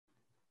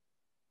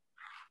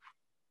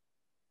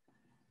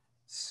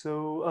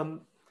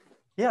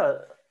Yeah,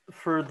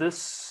 for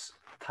this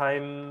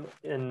time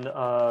in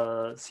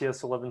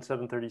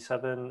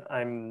CS11-737,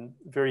 I'm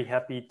very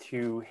happy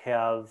to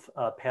have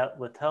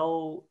Pat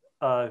Littell,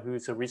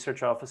 who's a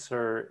research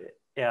officer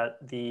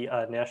at the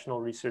National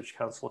Research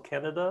Council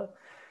Canada.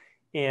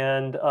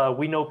 And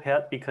we know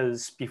Pat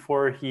because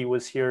before he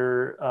was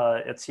here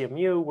at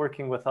CMU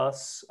working with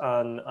us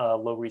on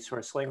low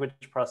resource language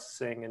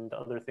processing and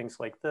other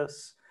things like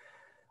this.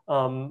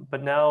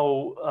 But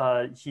now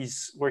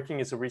he's working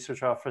as a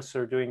research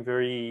officer doing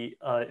very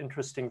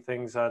interesting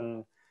things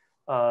on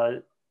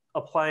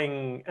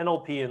applying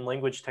NLP and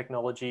language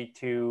technology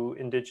to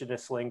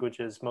Indigenous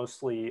languages,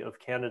 mostly of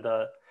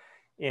Canada.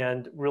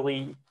 And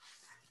really,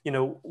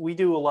 we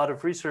do a lot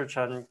of research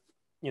on,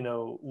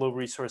 low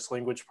resource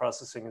language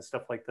processing and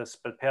stuff like this,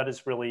 but Pat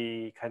is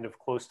really kind of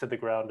close to the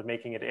ground to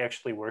making it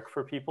actually work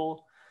for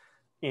people.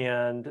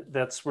 And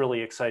that's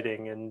really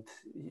exciting. And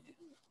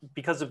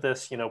because of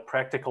this,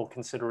 practical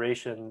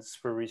considerations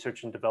for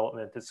research and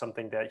development is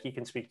something that he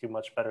can speak to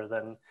much better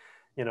than,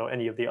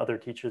 any of the other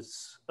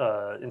teachers,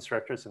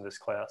 instructors in this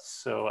class.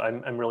 So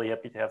I'm really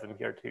happy to have him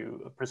here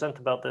to present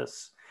about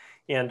this.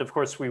 And of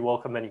course, we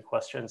welcome any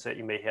questions that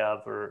you may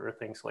have or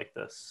things like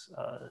this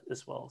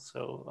as well.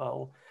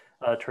 So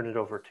I'll turn it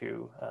over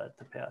to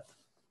Pat.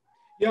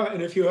 Yeah,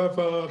 and if you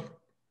have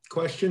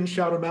questions,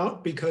 shout them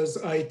out because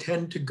I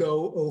tend to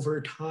go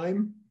over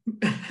time.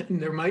 And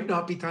there might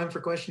not be time for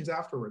questions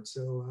afterwards.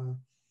 So,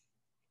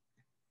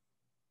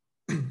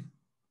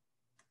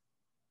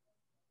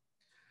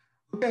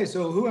 okay,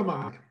 so who am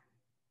I?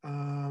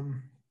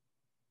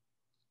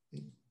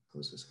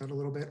 Close this out a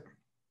little bit.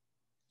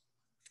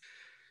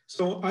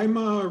 So I'm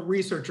a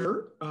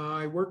researcher.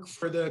 I work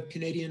for the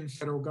Canadian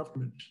federal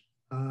government.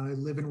 I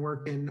live and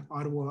work in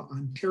Ottawa,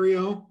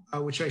 Ontario,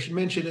 which I should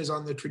mention is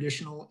on the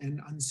traditional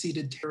and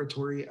unceded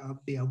territory of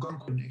the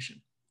Algonquin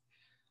Nation.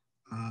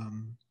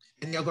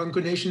 And the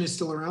Algonquin Nation is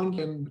still around,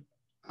 and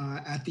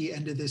at the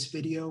end of this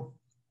video,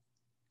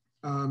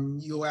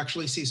 you'll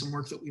actually see some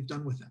work that we've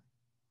done with them.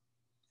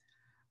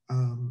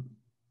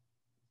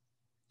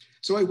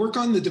 So I work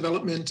on the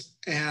development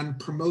and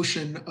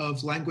promotion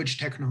of language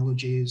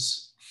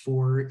technologies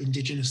for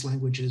Indigenous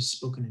languages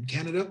spoken in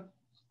Canada.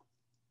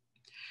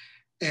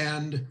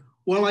 And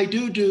while I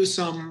do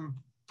some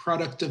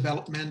product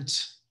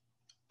development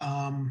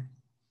and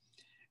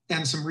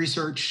some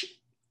research,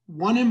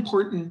 one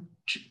important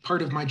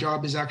part of my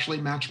job is actually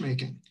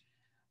matchmaking,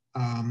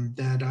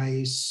 that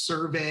I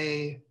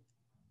survey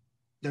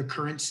the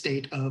current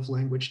state of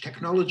language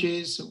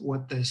technologies,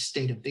 what the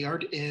state of the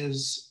art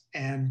is,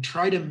 and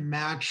try to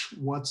match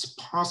what's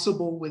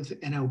possible with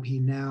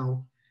NLP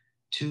now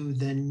to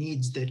the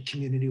needs that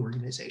community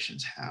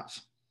organizations have.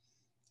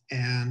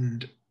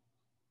 And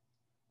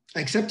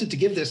I accepted to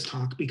give this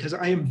talk because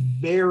I am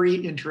very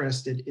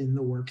interested in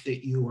the work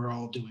that you are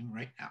all doing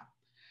right now.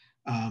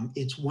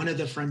 It's one of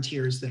the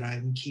frontiers that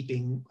I'm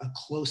keeping a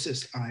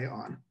closest eye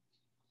on.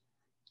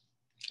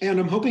 And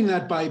I'm hoping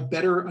that by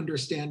better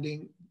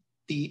understanding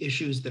the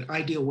issues that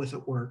I deal with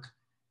at work,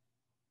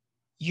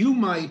 you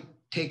might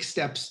take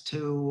steps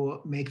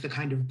to make the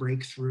kind of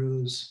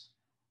breakthroughs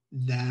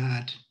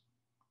that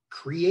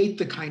create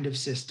the kind of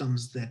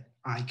systems that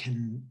I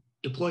can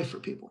deploy for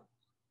people.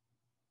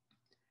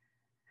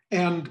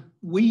 And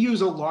we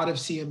use a lot of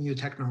CMU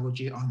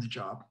technology on the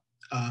job.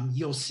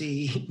 You'll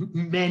see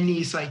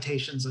many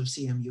citations of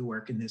CMU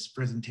work in this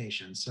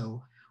presentation.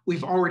 So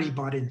we've already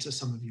bought into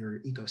some of your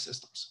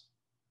ecosystems.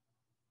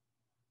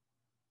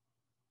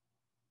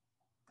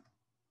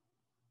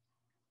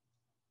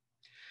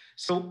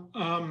 So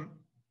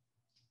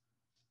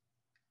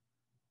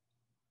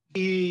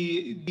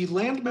the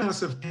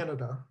landmass of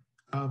Canada,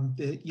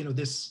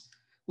 this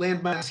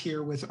landmass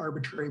here with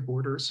arbitrary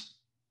borders,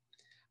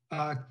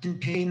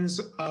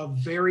 contains a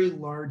very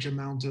large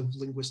amount of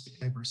linguistic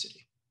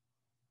diversity.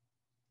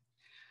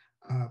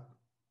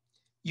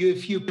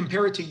 If you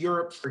compare it to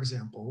Europe, for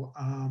example,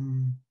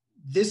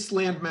 this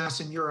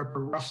landmass in Europe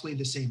are roughly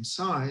the same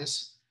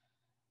size,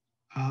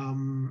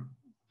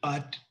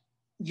 but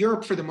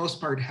Europe, for the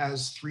most part,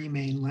 has 3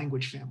 main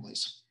language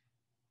families.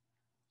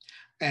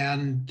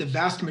 And the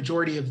vast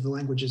majority of the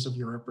languages of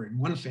Europe are in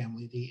one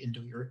family, the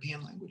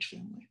Indo-European language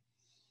family.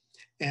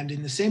 And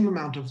in the same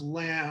amount of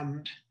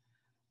land,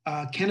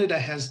 Canada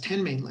has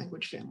 10 main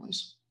language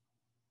families,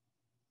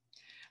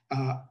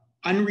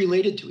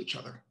 unrelated to each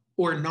other,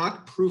 or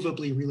not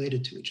provably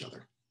related to each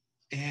other.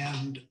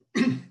 And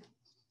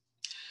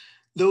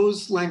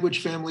those language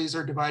families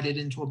are divided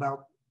into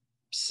about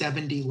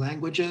 70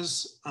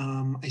 languages.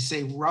 I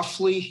say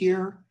roughly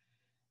here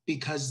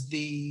because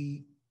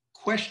the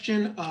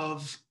question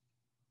of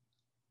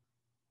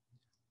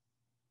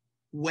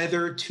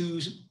whether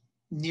 2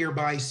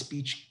 nearby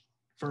speech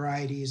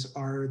varieties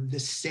are the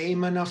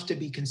same enough to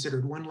be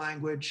considered one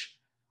language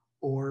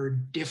or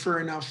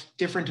different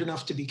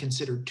enough to be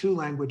considered 2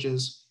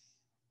 languages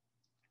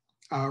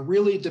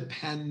really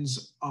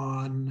depends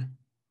on,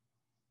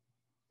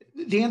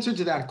 the answer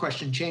to that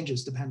question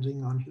changes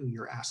depending on who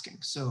you're asking.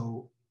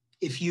 So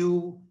if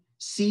you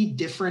see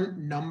different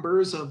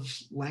numbers of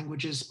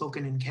languages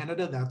spoken in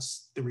Canada,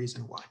 that's the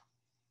reason why.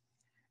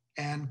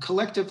 And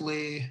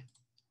collectively,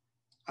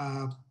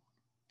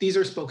 these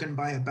are spoken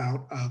by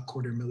about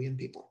 250,000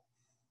 people.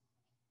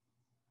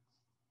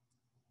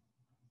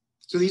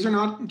 So these are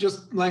not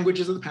just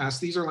languages of the past,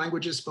 these are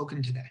languages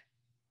spoken today.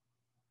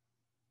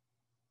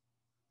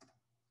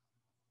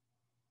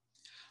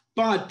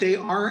 But they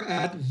are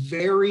at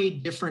very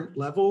different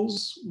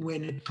levels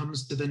when it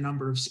comes to the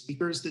number of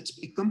speakers that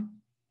speak them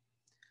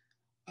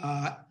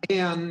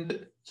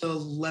and the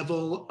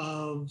level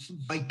of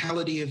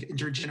vitality of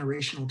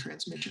intergenerational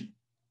transmission.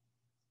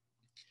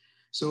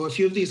 So a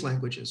few of these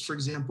languages, for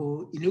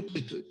example,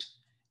 Inuktitut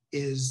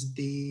is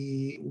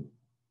the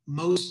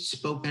most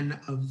spoken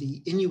of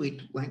the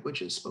Inuit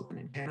languages spoken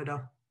in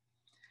Canada.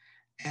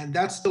 And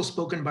that's still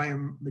spoken by a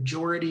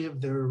majority of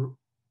the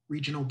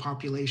regional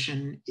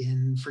population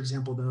in, for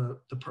example, the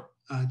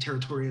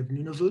territory of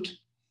Nunavut.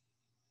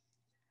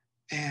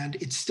 And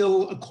it's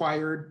still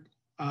acquired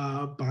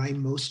by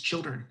most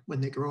children when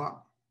they grow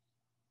up.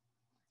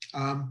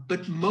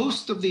 But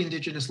most of the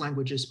Indigenous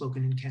languages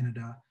spoken in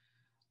Canada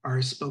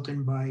are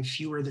spoken by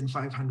fewer than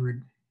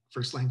 500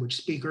 first language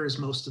speakers,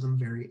 most of them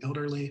very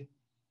elderly.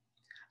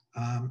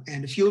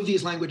 And a few of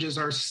these languages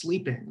are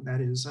sleeping,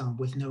 that is,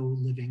 with no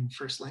living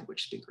first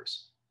language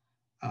speakers.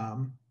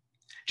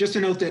 Just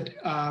to note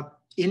that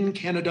in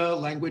Canada,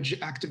 language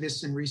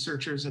activists and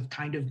researchers have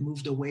kind of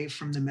moved away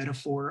from the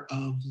metaphor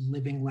of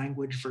living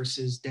language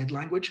versus dead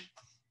language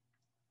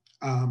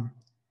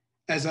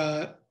as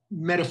a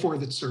metaphor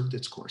that served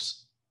its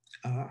course.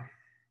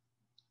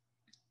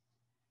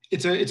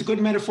 It's a good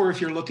metaphor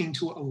if you're looking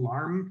to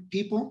alarm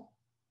people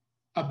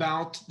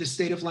about the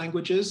state of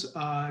languages.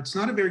 It's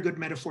not a very good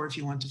metaphor if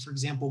you want to, for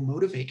example,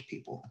 motivate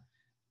people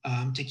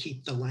to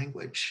keep the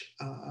language,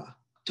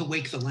 to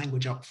wake the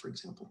language up, for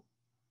example.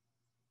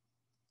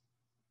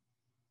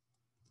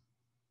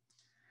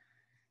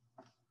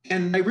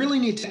 And I really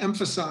need to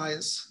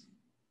emphasize.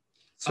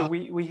 So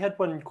we had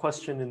one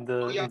question in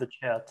the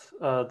chat.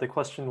 The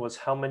question was,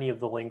 how many of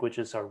the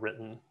languages are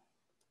written?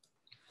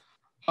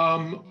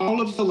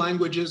 All of the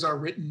languages are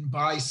written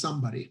by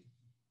somebody.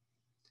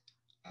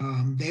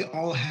 They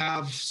all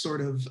have sort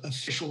of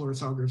official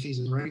orthographies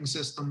and writing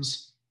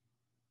systems.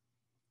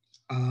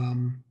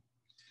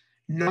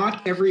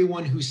 Not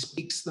everyone who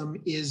speaks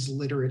them is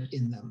literate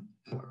in them,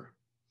 however.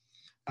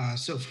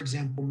 So for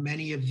example,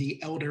 many of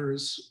the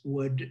elders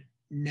would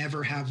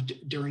never have,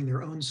 during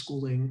their own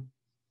schooling,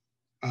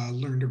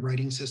 learned a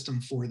writing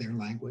system for their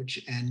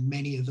language, and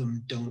many of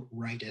them don't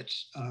write it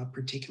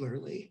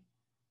particularly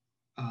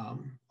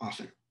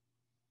often.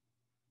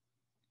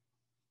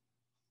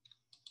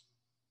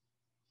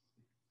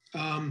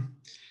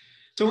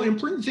 So an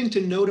important thing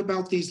to note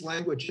about these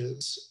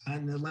languages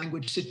and the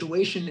language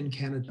situation in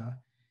Canada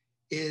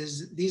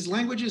is these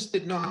languages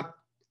did not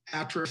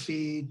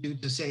atrophy due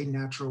to, say,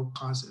 natural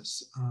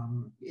causes.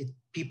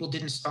 People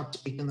didn't stop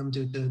speaking them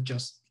due to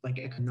just like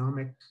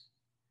economic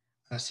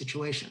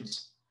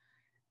situations.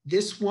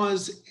 This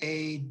was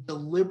a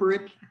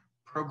deliberate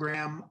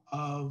program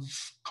of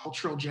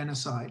cultural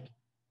genocide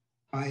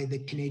by the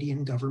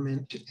Canadian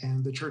government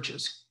and the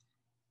churches,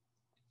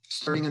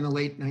 starting in the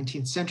late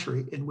 19th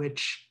century, in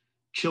which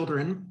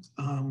children,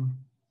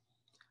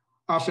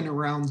 often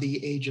around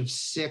the age of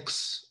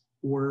 6,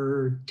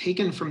 were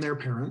taken from their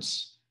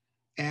parents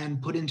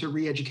and put into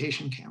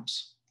re-education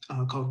camps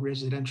called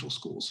residential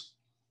schools.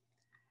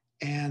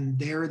 And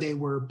there they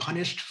were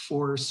punished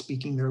for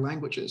speaking their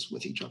languages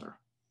with each other.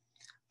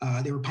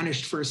 They were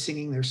punished for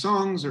singing their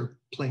songs or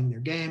playing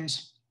their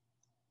games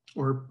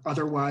or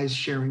otherwise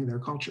sharing their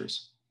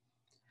cultures.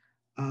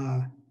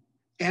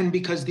 And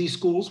because these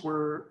schools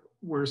were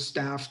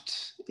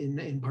staffed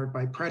in part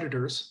by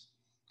predators,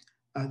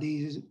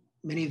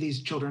 many of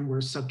these children were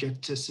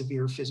subject to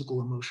severe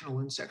physical, emotional,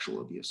 and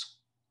sexual abuse.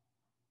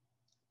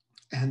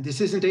 And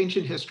this isn't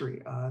ancient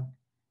history.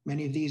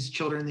 Many of these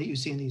children that you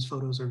see in these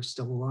photos are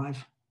still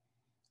alive.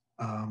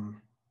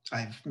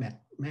 I've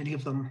met many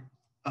of them.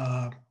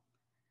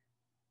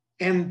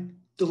 And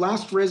the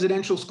last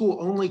residential school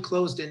only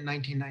closed in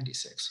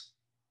 1996.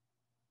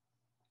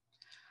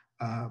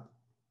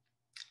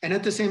 And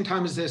at the same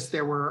time as this,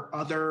 there were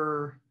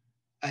other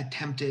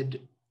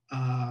attempted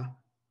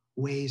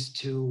ways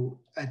to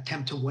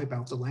attempt to wipe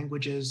out the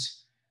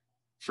languages.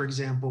 For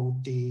example,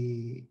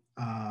 the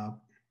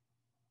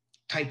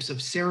types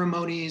of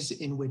ceremonies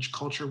in which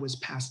culture was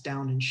passed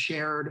down and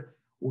shared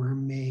were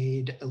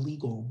made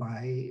illegal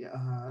by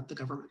the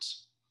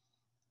governments.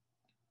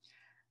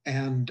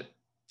 And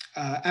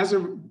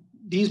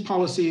these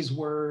policies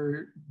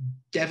were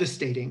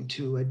devastating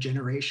to a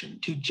generation,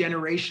 to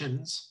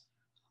generations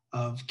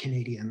of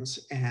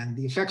Canadians, and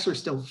the effects are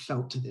still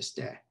felt to this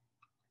day.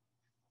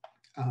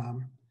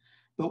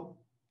 But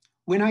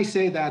when I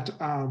say that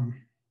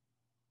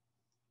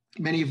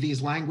many of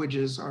these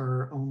languages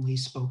are only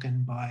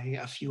spoken by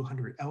a few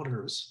hundred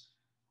elders,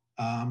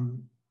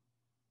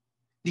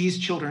 these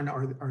children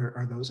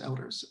are those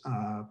elders.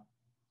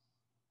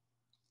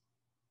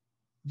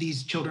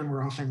 These children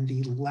were often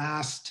the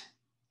last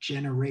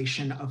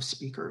generation of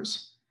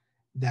speakers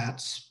that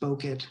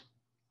spoke it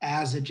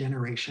as a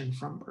generation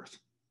from birth.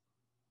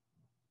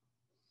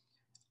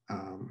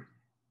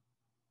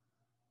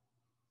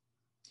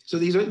 So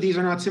these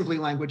are not simply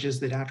languages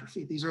that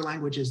atrophy. These are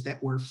languages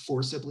that were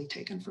forcibly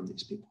taken from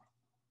these people.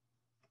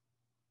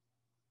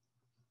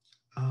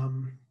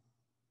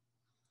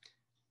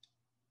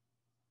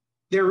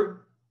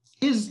 There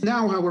is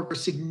now, however,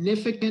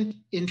 significant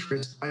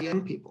interest by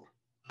young people,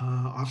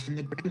 often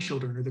the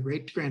grandchildren or the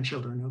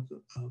great-grandchildren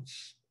of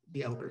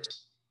the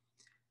elders,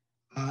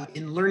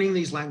 in learning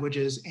these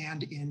languages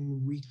and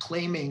in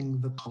reclaiming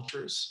the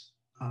cultures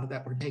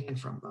that were taken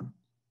from them.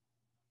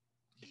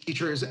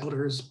 Teachers,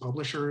 elders,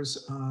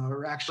 publishers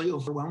are actually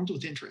overwhelmed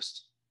with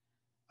interest.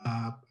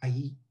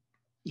 I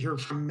hear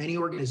from many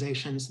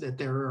organizations that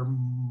there are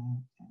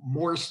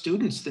more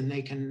students than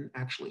they can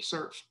actually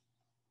serve.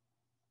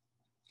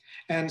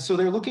 And so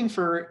they're looking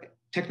for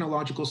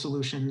technological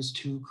solutions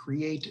to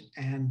create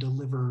and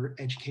deliver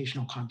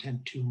educational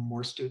content to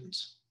more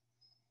students.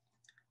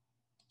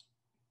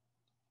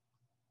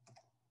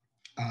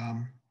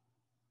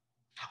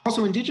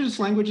 Also, Indigenous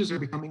languages are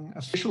becoming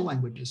official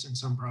languages in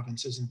some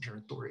provinces and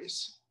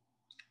territories.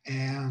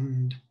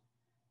 And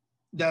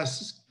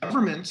thus,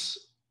 governments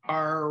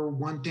are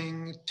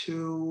wanting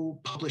to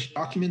publish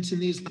documents in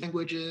these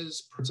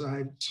languages,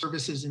 provide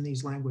services in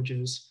these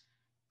languages,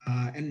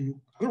 and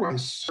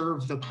otherwise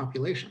serve the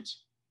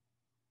populations.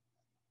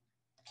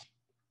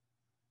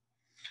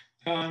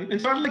 And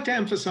so I'd like to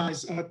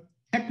emphasize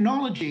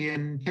technology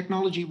and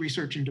technology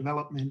research and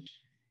development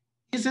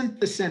isn't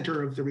the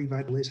center of the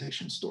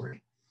revitalization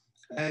story.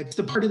 It's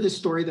the part of this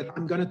story that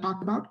I'm going to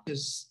talk about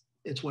because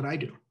it's what I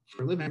do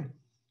for a living.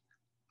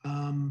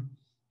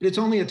 But it's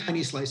only a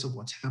tiny slice of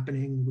what's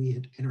happening. We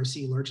at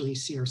NRC largely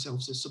see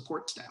ourselves as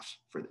support staff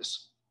for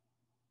this.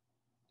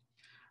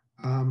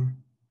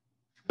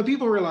 But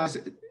people realize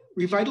that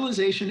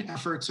revitalization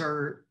efforts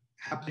are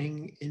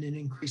happening in an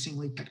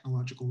increasingly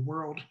technological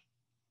world.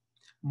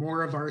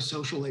 More of our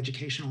social,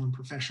 educational, and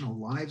professional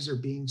lives are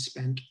being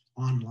spent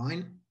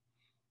online.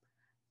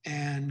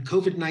 And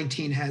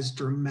COVID-19 has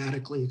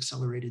dramatically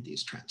accelerated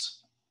these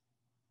trends.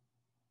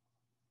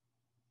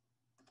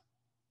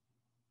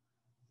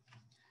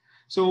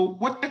 So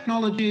what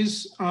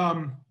technologies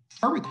are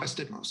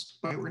requested most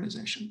by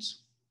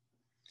organizations?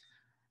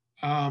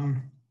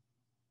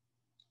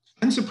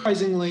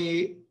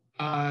 Unsurprisingly,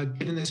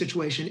 given the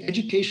situation,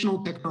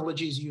 educational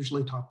technologies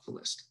usually top the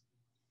list.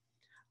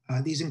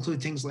 These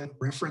include things like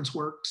reference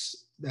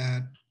works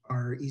that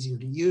are easier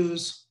to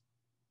use,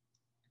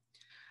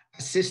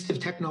 assistive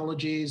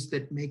technologies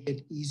that make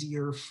it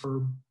easier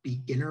for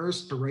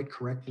beginners to write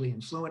correctly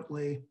and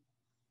fluently,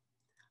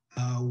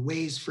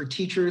 ways for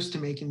teachers to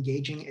make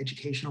engaging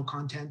educational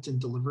content and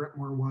deliver it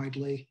more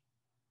widely,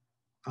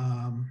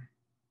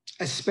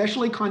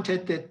 especially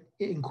content that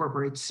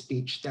incorporates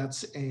speech.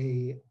 That's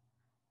a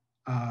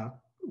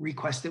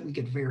request that we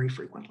get very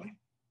frequently.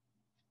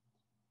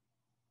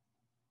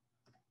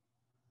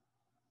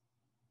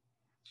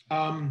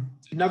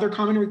 Another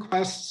common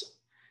requests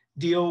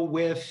deal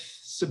with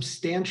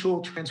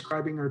substantial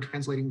transcribing or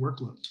translating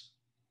workloads.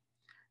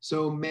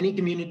 So many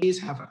communities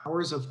have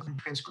hours of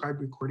untranscribed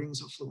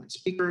recordings of fluent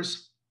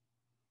speakers.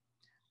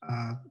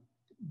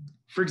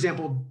 For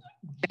example,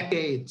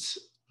 decades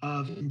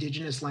of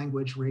Indigenous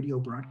language radio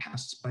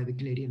broadcasts by the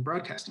Canadian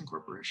Broadcasting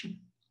Corporation.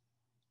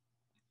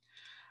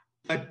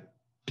 But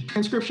the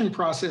transcription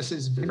process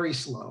is very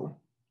slow,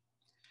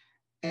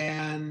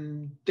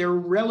 and there are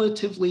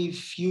relatively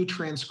few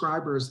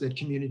transcribers that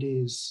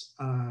communities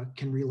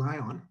can rely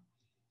on.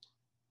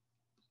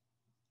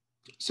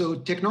 So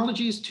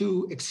technologies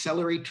to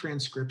accelerate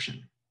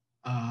transcription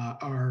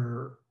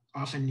are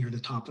often near the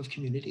top of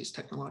communities'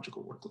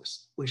 technological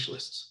wish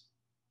lists.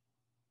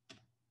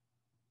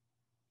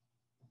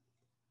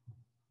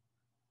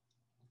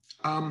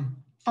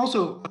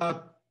 Also,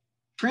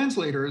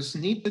 translators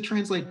need to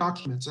translate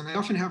documents, and they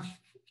often have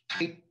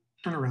tight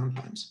turnaround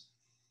times.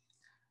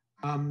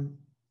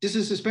 This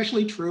is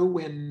especially true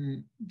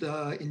when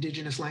the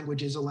Indigenous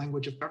language is a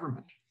language of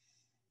government.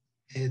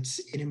 It's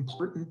an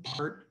important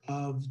part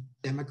of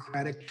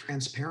democratic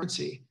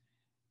transparency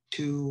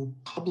to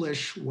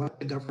publish what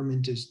the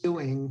government is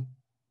doing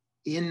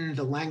in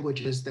the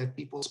languages that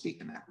people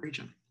speak in that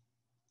region.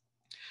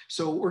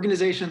 So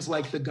organizations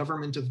like the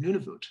Government of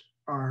Nunavut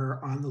are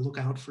on the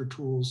lookout for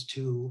tools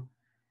to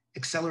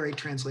accelerate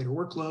translator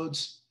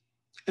workloads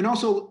and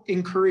also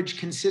encourage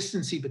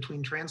consistency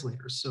between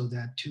translators so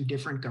that two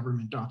different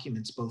government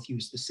documents both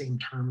use the same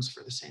terms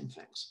for the same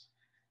things.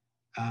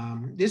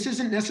 This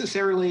isn't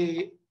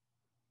necessarily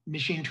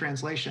machine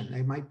translation.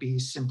 They might be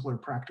simpler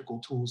practical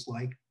tools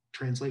like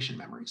translation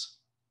memories.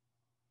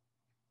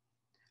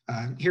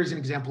 Here's an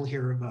example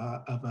here of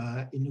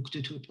a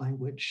Inuktitut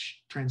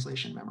language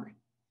translation memory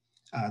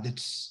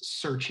that's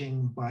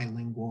searching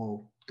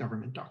bilingual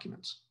government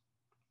documents.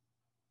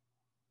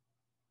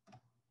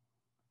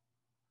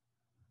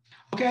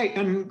 Okay,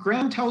 and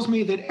Graham tells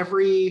me that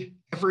every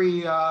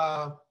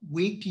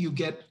week you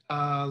get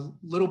a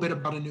little bit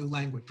about a new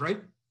language,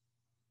 right?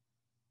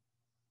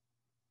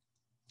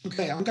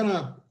 Okay, I'm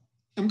gonna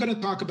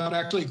talk about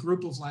actually a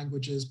group of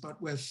languages,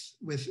 but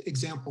with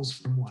examples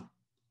from one.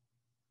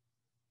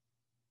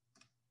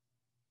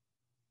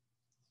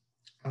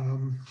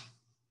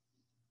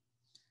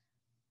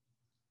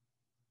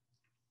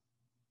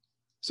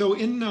 So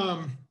in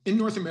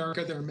North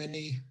America, there are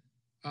many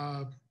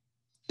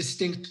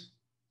distinct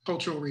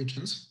cultural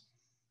regions,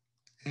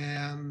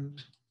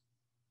 and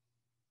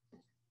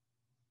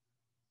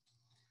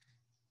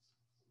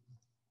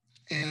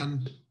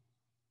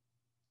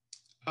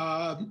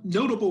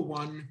notable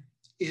one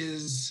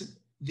is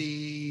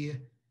the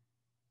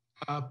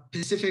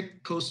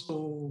Pacific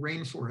coastal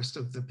rainforest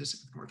of the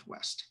Pacific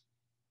Northwest,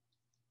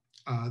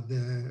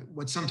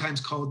 what's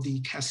sometimes called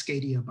the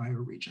Cascadia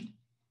bioregion.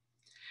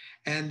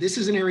 And this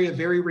is an area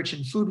very rich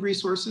in food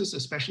resources,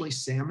 especially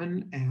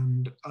salmon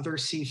and other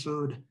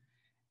seafood.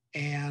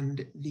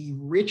 And the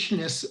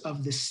richness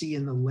of the sea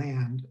and the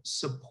land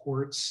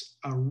supports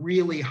a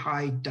really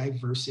high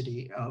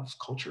diversity of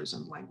cultures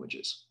and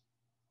languages.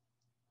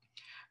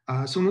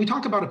 So when we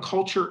talk about a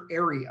culture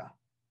area,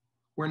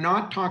 we're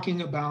not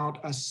talking about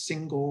a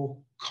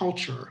single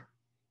culture,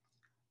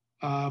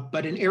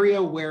 but an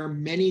area where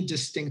many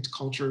distinct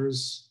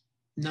cultures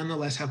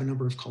nonetheless have a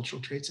number of cultural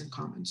traits in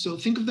common. So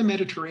think of the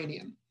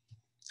Mediterranean.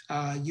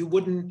 You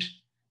wouldn't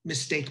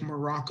mistake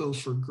Morocco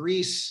for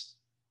Greece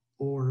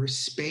or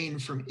Spain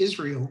from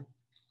Israel,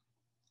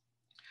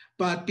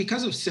 but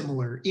because of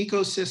similar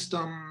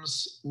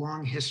ecosystems,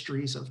 long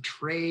histories of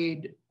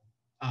trade,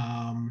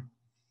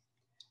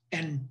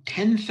 and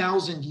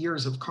 10,000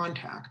 years of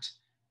contact,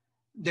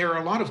 there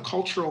are a lot of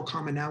cultural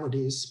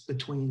commonalities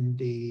between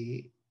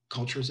the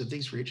cultures of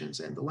these regions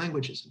and the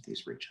languages of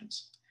these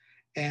regions.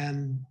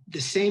 And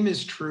the same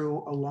is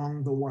true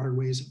along the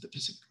waterways of the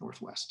Pacific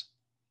Northwest.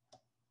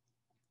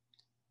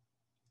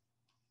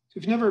 So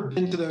if you've never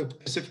been to the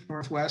Pacific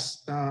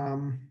Northwest,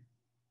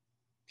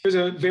 here's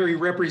a very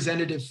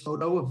representative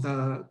photo of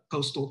the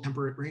coastal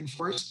temperate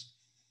rainforest.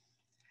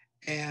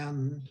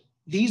 And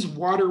these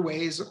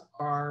waterways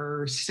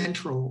are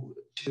central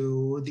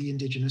to the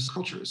indigenous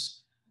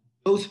cultures,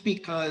 both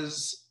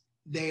because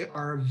they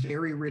are a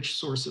very rich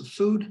source of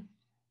food,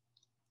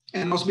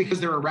 and also because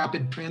they're a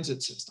rapid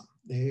transit system.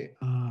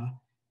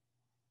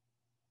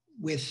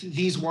 With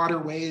these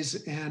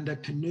waterways and a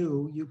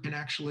canoe, you can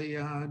actually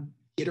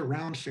get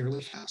around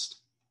fairly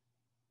fast.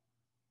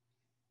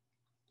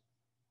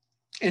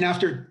 And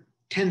after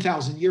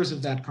 10,000 years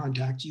of that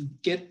contact, you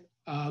get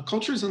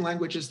cultures and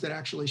languages that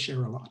actually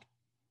share a lot.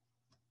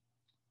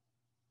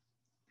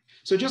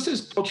 So just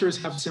as cultures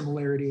have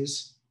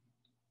similarities,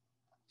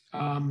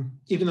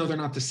 even though they're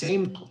not the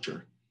same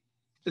culture,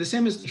 the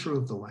same is true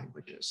of the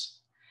languages.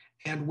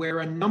 And where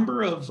a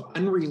number of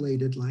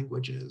unrelated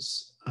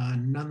languages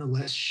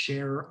nonetheless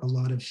share a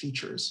lot of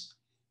features,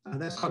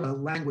 that's called a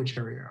language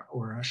area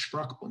or a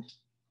Sprachbund.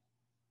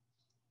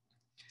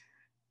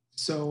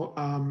 So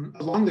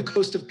along the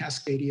coast of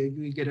Cascadia,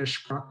 you get a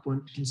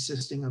Sprachbund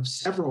consisting of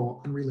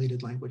several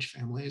unrelated language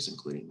families,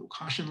 including the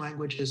Lukashan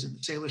languages and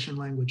the Salishan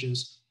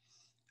languages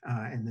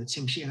and the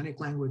Tsimshianic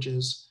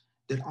languages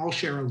that all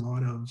share a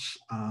lot of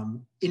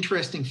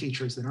interesting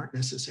features that aren't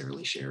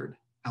necessarily shared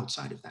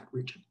outside of that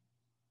region.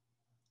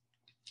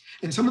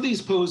 And some of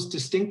these pose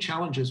distinct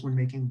challenges when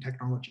making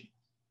technology.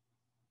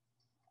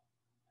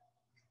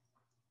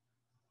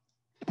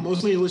 I'll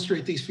mostly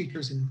illustrate these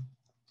features in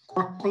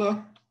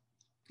Kwakwa.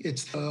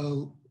 It's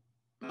the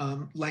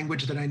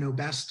language that I know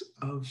best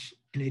of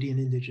Canadian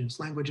Indigenous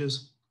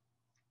languages.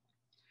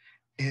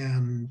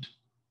 And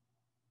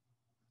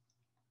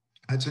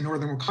it's a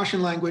Northern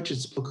Lukashan language.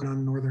 It's spoken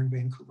on Northern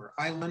Vancouver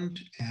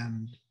Island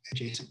and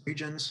adjacent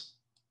regions.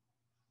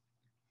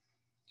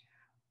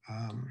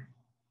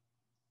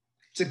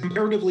 It's a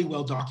comparatively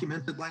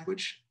well-documented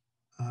language.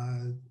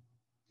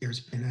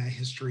 There's been a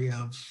history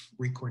of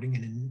recording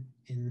it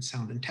in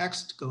sound and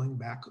text going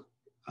back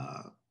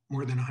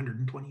more than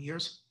 120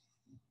 years.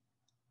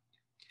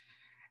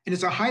 And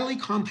it's a highly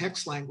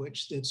complex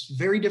language that's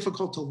very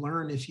difficult to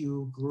learn if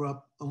you grew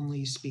up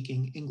only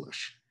speaking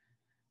English.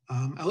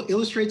 I'll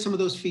illustrate some of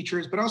those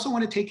features, but I also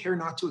want to take care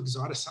not to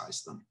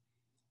exoticize them.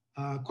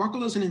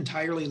 Kwakwa is an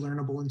entirely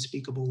learnable and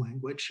speakable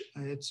language.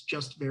 It's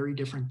just very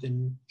different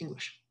than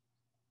English.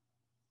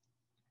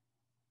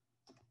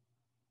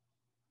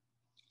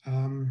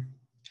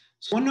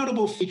 So one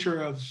notable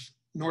feature of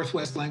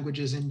Northwest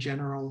languages in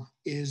general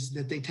is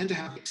that they tend to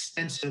have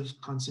extensive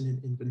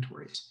consonant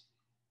inventories.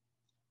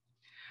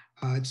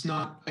 It's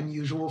not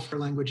unusual for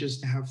languages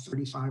to have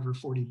 35 or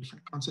 40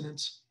 different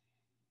consonants.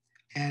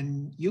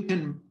 And you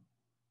can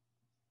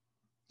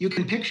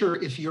picture,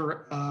 if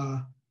you're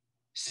a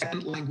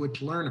second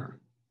language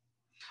learner,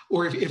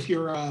 or if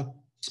you're a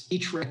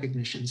speech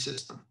recognition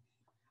system,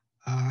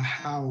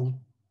 how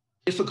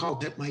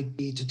difficult it might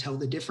be to tell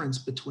the difference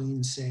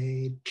between,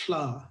 say,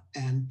 tla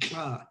and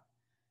tla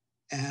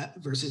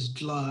versus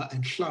dla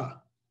and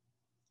shla.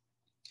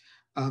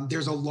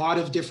 There's a lot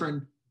of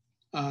different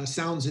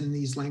sounds in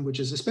these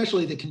languages,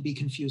 especially that can be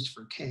confused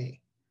for K.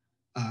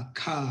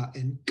 Ka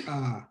and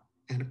ka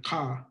and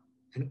ka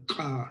and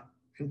ka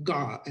and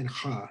ga and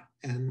ha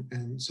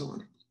and so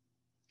on.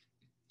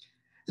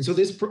 And so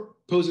this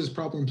poses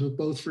problems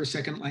both for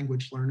second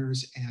language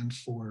learners and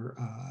for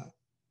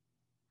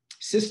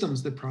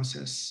systems that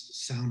process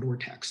sound or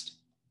text.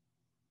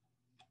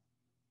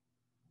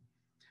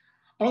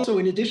 Also,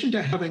 in addition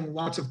to having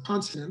lots of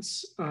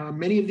consonants,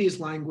 many of these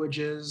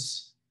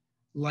languages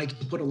like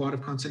to put a lot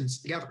of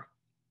consonants together.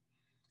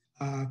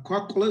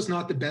 Kwakwala is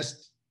not the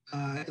best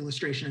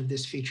illustration of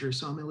this feature,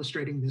 so I'm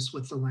illustrating this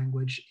with the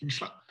language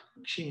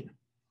Inshakchin,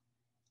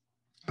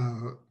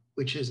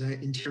 which is an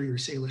interior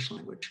Salish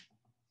language.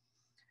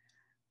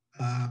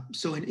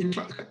 So in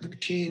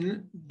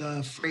Inshakchin,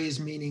 the phrase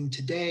meaning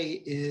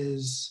today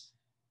is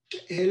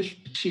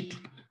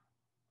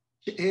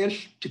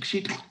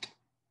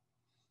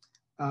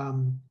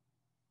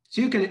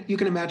so you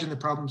can imagine the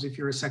problems if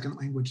you're a second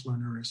language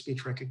learner or a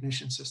speech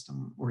recognition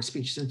system or a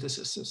speech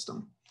synthesis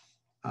system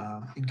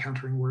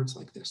encountering words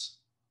like this.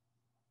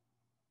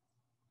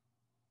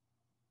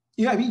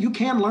 Yeah, I mean, you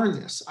can learn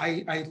this.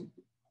 I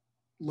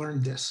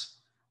learned this,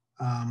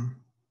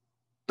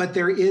 but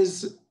there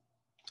is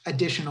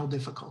additional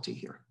difficulty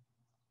here.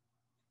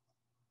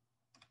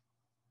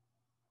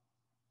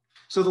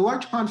 So the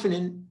large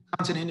consonant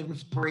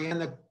inventory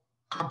and the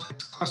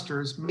complex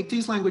clusters make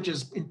these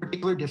languages in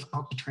particular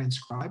difficult to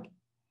transcribe.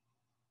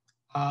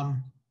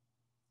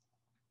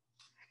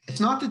 It's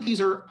not that these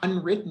are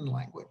unwritten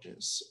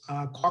languages.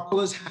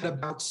 Kwakwala's had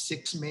about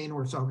 6 main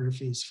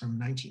orthographies from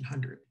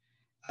 1900.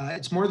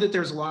 It's more that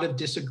there's a lot of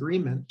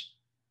disagreement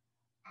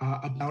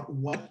about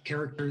what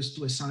characters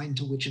to assign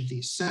to which of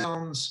these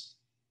sounds,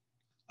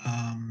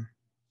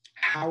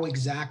 how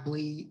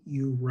exactly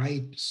you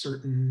write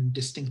certain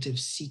distinctive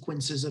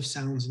sequences of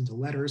sounds into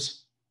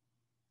letters.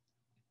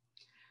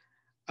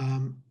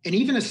 And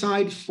even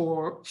aside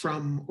from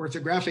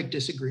orthographic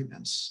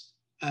disagreements,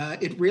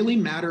 it really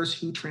matters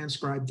who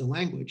transcribed the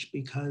language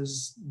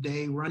because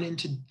they run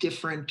into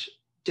different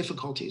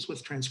difficulties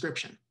with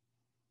transcription.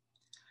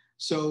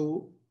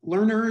 So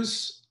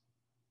learners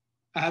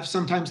have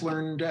sometimes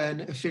learned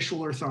an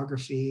official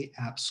orthography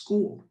at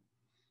school.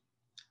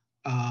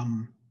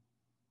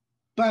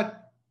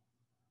 But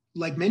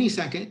like many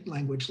second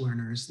language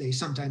learners, they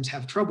sometimes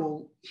have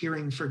trouble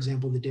hearing, for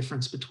example, the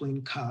difference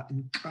between ka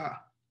and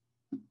ka.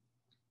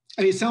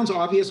 I mean, it sounds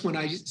obvious when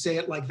I say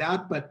it like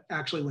that, but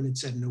actually when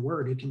it's said in a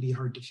word, it can be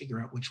hard to figure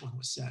out which one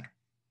was said.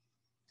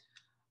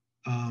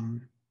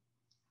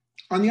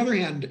 On the other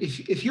hand,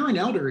 if you're an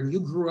elder and you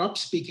grew up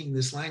speaking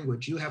this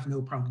language, you have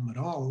no problem at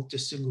all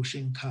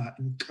distinguishing ka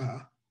and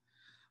ka.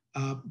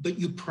 But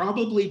you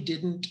probably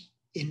didn't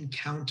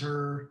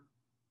encounter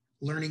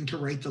learning to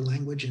write the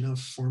language in a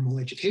formal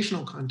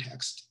educational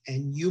context,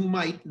 and you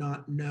might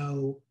not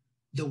know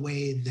the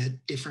way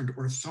that different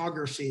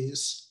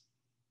orthographies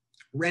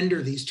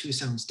render these two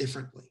sounds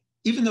differently,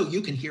 even though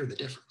you can hear the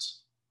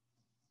difference.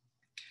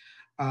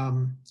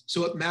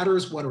 So it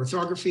matters what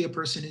orthography a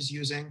person is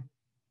using.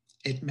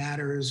 It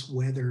matters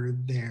whether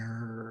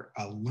they're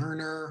a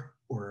learner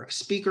or a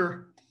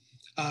speaker.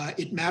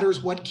 It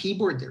matters what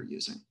keyboard they're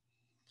using.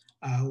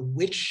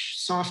 Which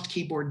soft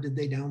keyboard did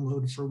they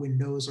download for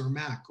Windows or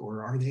Mac,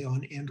 or are they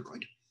on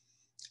Android?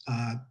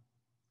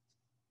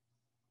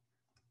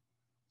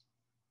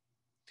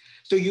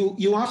 So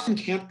you often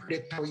can't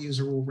predict how a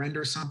user will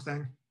render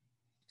something,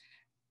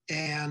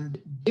 and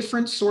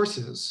different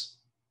sources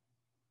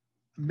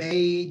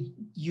may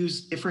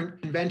use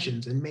different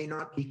conventions and may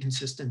not be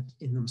consistent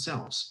in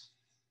themselves.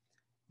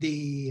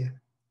 The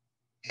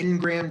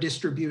n-gram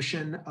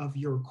distribution of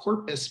your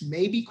corpus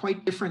may be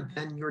quite different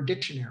than your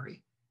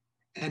dictionary.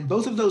 And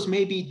both of those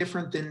may be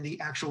different than the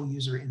actual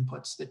user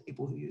inputs that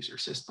people who use your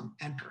system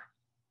enter.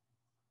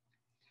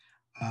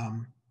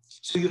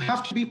 So you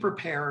have to be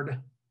prepared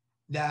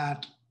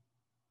that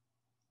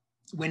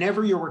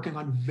whenever you're working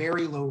on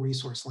very low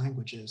resource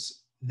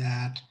languages,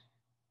 that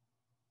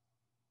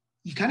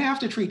you kind of have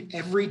to treat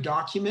every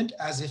document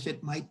as if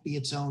it might be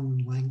its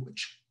own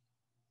language.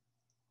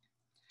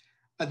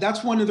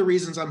 That's one of the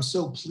reasons I'm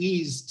so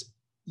pleased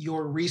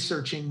you're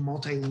researching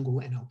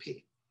multilingual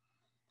NLP.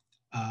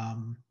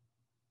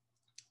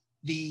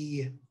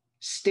 The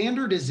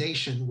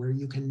standardization where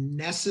you can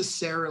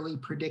necessarily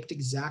predict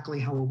exactly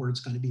how a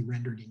word's going to be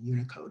rendered in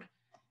Unicode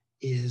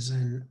is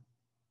an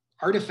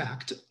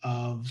artifact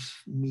of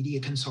media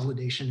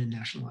consolidation and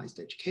nationalized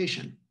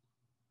education.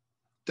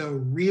 The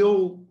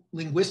real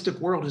linguistic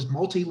world is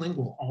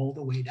multilingual all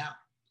the way down.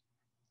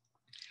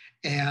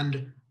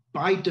 And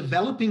by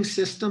developing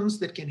systems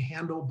that can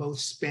handle both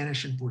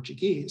Spanish and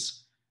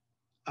Portuguese,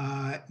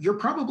 you're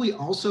probably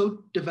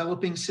also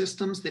developing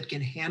systems that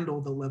can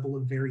handle the level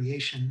of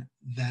variation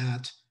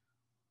that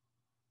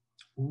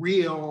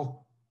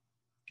real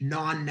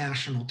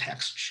non-national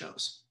text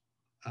shows.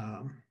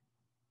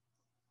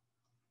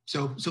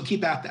 So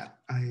keep at that.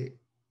 I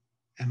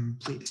am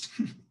pleased.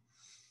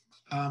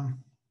 Going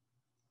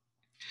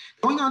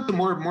on to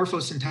more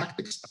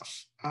morphosyntactic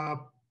stuff.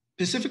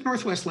 Pacific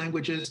Northwest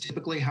languages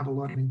typically have a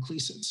lot of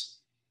inclusives.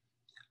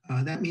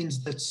 That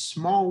means that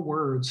small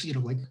words,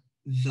 like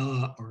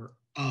the or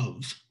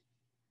of,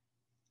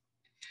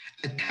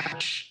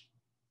 attach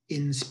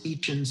in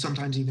speech and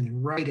sometimes even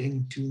in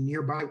writing to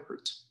nearby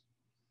words.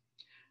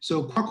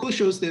 So Kwakwa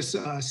shows this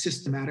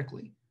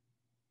systematically.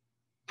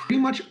 Pretty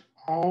much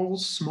all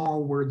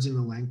small words in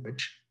the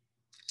language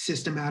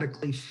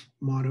systematically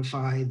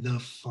modify the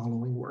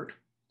following word.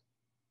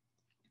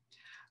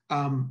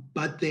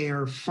 But they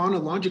are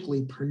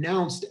phonologically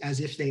pronounced as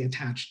if they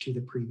attach to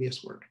the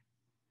previous word.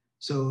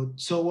 So,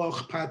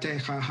 Tsowok Pate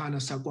Hahana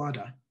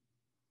Sagwada.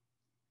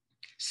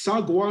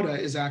 Sagwada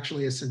is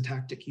actually a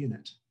syntactic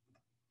unit.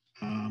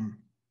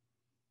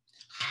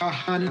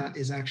 Hahana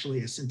is actually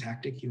a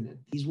syntactic unit.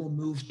 These will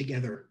move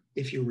together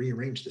if you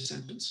rearrange the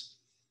sentence.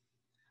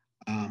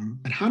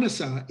 But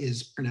Hanasa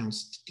is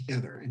pronounced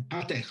together and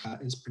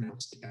Pateha is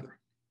pronounced together.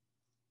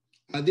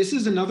 This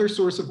is another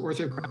source of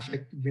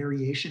orthographic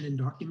variation in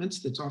documents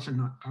that's often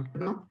not talked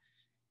about,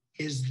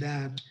 is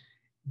that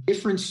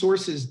different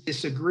sources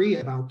disagree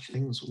about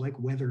things like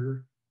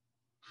whether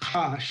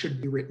ha should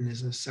be written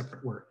as a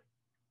separate word.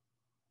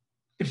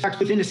 In fact,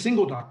 within a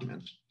single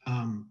document,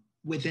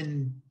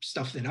 within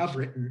stuff that I've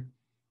written,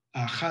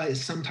 ha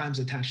is sometimes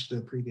attached to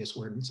the previous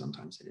word and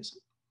sometimes it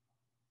isn't.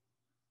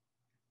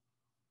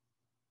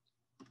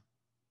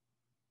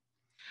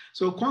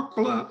 So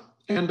Kwakwa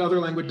and other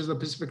languages of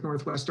the Pacific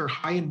Northwest are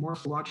high in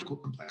morphological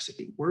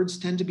complexity. Words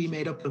tend to be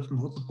made up of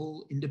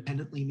multiple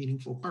independently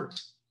meaningful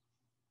parts.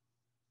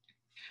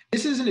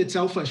 This isn't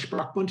itself a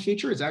Sprachbund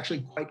feature. It's actually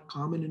quite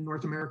common in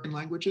North American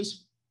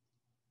languages.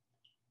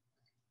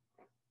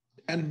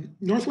 And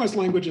Northwest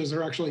languages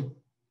are actually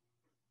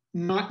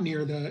not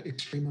near the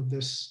extreme of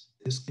this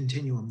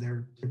continuum.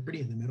 They're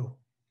pretty in the middle.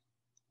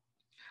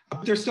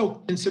 But there's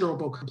still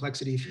considerable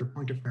complexity if your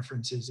point of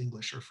reference is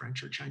English or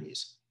French or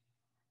Chinese.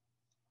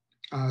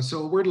 So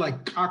a word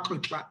like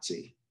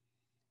kakotlatsi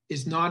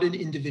is not an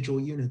individual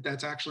unit.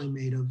 That's actually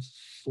made of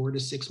 4 to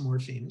 6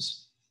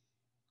 morphemes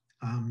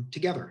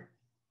together.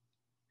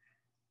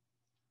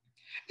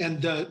 And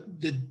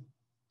the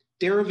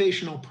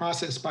derivational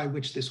process by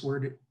which this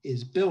word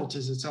is built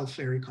is itself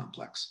very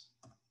complex.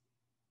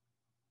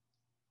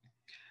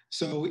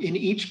 So in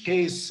each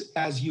case,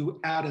 as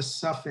you add a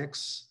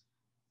suffix,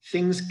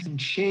 things can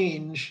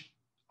change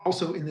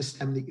also in the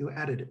stem that you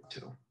added it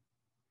to.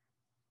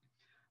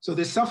 So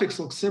this suffix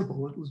looks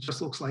simple. It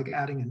just looks like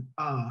adding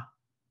an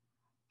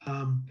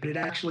but it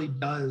actually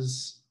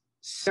does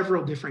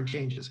several different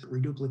changes. It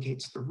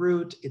reduplicates the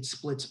root, it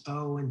splits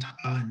O into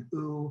A and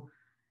U,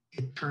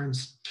 it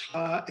turns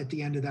ta at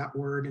the end of that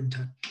word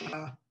into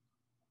ta.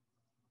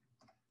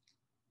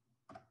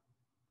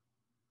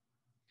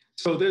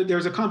 So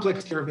there's a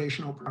complex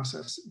derivational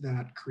process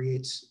that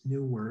creates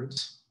new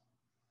words.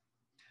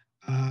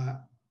 And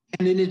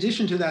in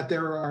addition to that,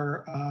 there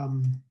are,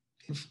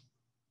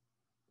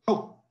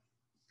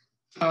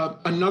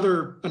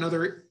 another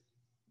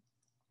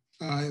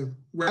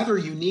rather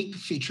unique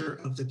feature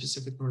of the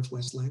Pacific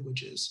Northwest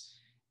languages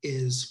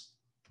is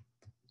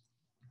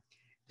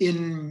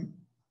in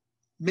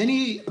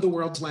many of the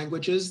world's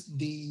languages,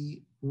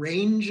 the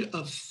range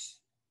of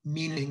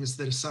meanings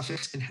that a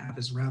suffix can have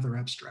is rather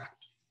abstract.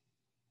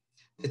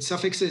 That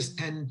suffixes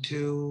tend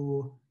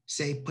to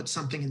say, put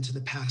something into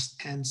the past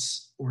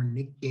tense or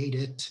negate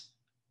it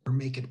or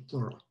make it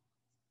plural.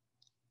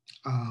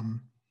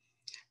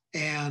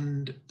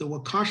 And the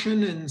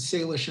Wakashan and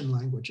Salishan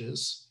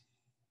languages,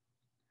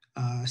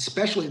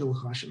 especially the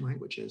Wakashan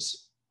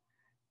languages,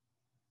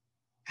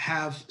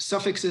 have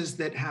suffixes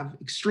that have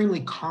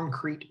extremely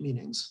concrete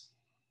meanings,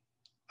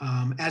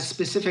 as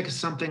specific as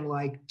something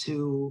like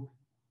to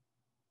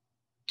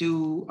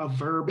do a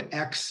verb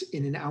X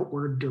in an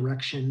outward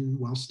direction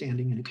while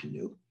standing in a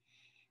canoe.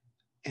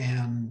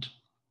 And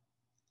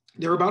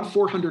there are about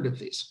 400 of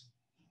these.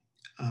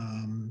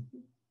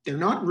 They're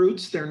not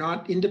roots, they're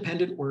not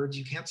independent words.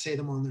 You can't say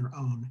them on their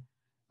own.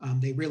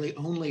 They really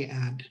only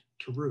add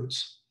to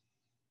roots.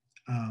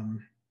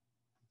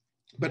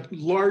 But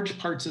large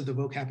parts of the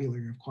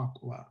vocabulary of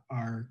Kwakwa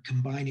are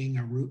combining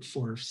a root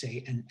for,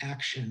 say, an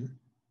action.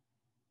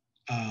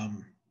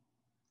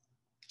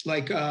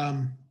 Like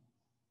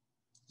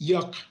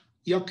yuk.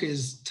 Yuk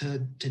is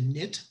to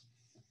knit.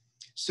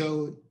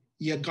 So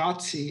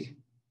yagatsi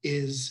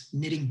is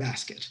knitting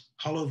basket,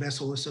 hollow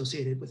vessel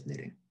associated with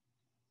knitting.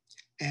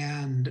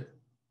 And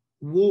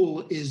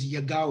wool is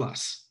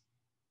yagalas,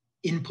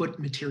 input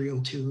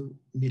material to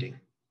knitting.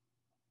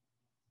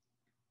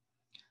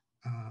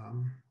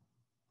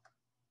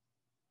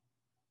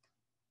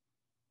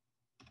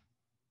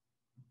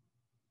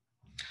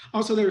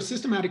 Also, there are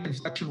systematic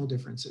inflectional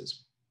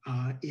differences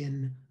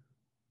in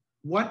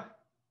what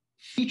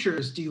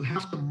features do you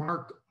have to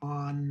mark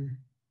on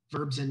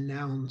verbs and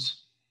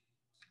nouns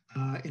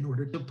in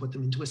order to put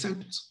them into a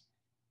sentence.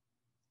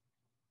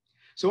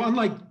 So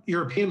unlike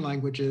European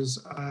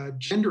languages,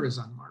 gender is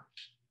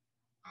unmarked.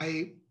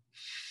 I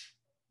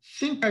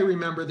think I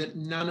remember that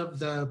none of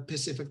the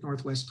Pacific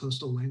Northwest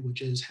coastal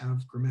languages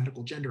have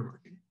grammatical gender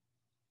marking.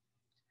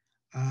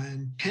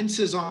 And tense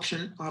is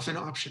often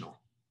optional.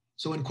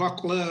 So in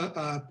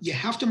Kwakwa, you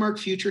have to mark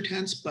future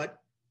tense, but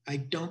I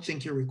don't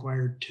think you're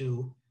required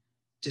to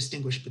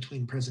distinguish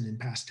between present and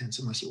past tense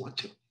unless you want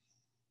to.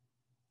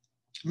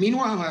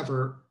 Meanwhile,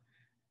 however,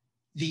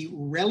 the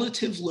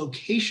relative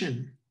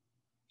location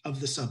of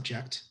the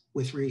subject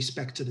with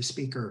respect to the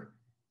speaker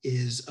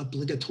is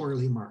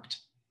obligatorily marked,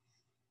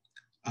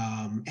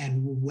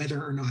 and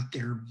whether or not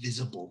they're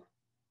visible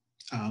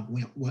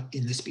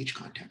in the speech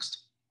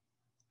context.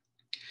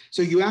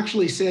 So you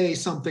actually say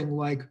something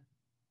like,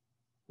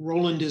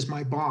 Roland is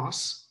my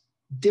boss,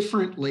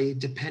 differently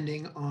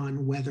depending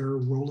on whether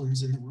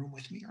Roland's in the room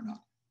with me or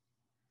not.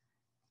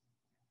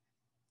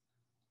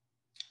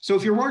 So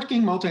if you're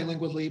working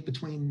multilingually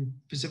between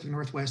Pacific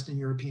Northwest and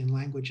European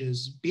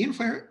languages, be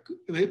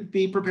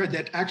prepared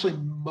that actually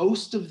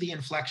most of the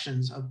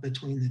inflections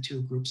between the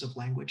two groups of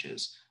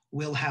languages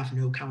will have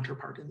no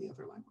counterpart in the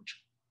other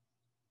language.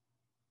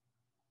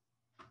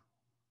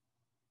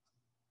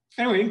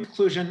 Anyway, in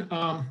conclusion,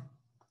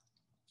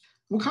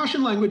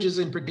 Wakashan languages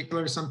in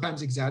particular are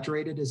sometimes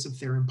exaggerated as if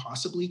they're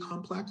impossibly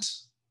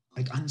complex,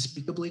 like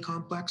unspeakably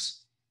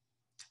complex.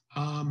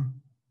 I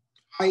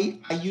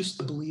used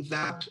to believe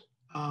that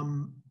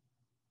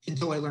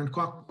until I learned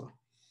Kwakwala.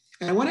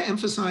 And I want to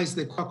emphasize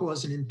that Kwakwala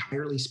is an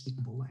entirely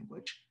speakable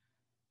language.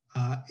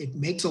 It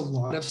makes a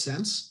lot of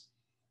sense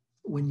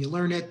when you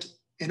learn it,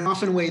 and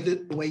often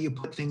the way you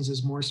put things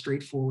is more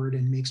straightforward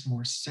and makes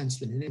more sense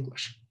than in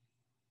English.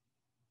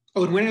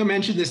 Oh, and when I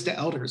mentioned this to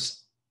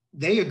elders,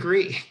 they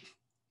agree.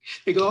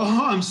 They go,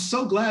 oh, I'm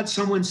so glad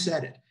someone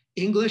said it.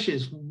 English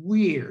is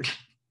weird.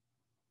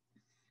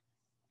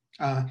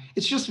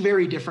 It's just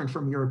very different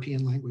from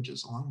European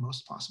languages along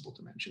most possible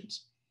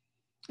dimensions.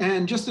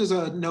 And just as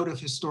a note of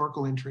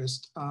historical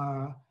interest,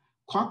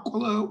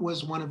 Kwakwala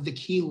was one of the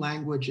key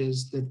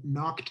languages that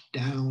knocked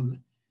down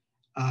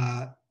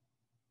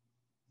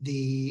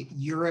the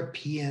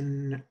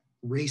European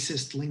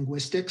racist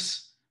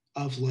linguistics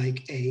of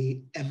like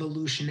a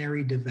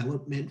evolutionary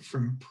development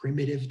from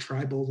primitive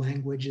tribal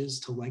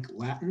languages to like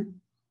Latin.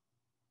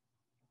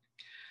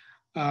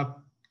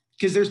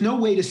 Because there's no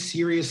way to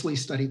seriously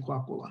study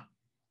Kwakwala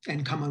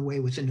and come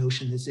away with the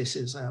notion that this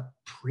is a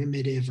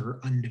primitive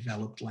or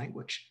undeveloped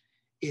language.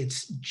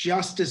 It's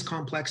just as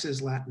complex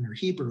as Latin or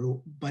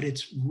Hebrew, but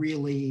it's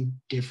really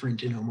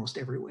different in almost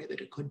every way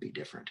that it could be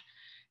different.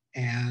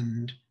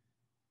 And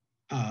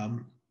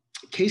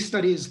case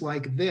studies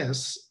like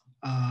this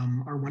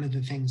are one of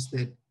the things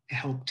that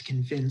helped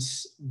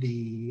convince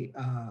the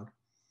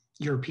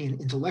European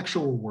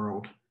intellectual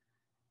world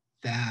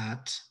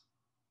that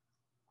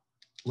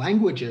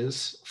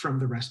languages from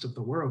the rest of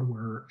the world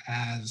were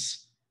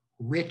as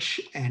rich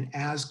and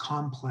as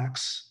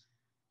complex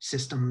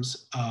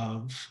systems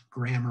of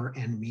grammar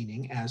and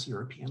meaning as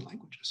European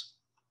languages.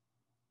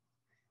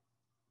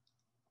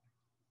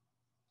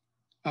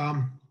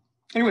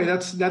 Anyway,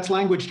 that's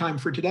language time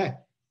for today.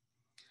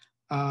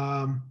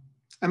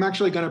 I'm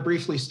actually going to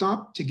briefly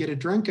stop to get a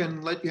drink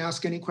and let you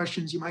ask any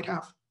questions you might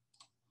have.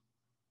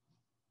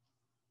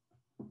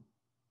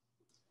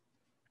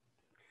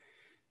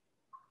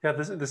 Yeah,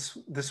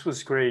 this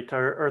was great.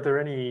 Are there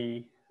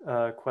any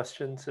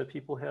questions that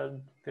people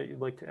had that you'd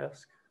like to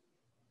ask?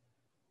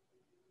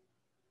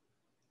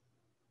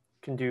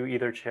 You can do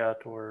either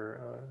chat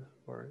or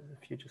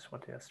if you just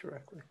want to ask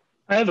directly.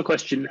 I have a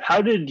question.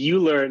 How did you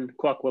learn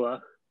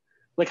Kwakwala?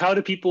 Like,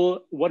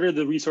 what are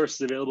the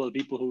resources available to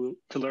people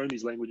to learn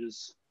these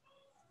languages?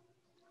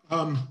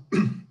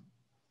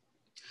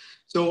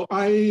 So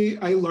I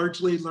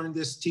largely learned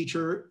this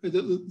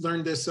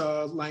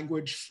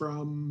language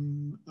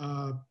from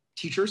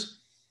teachers.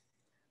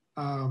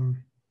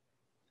 An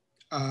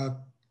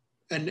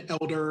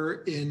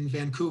elder in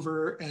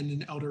Vancouver and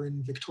an elder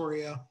in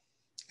Victoria,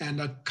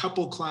 and a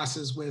couple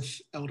classes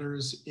with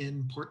elders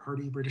in Port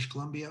Hardy, British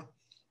Columbia.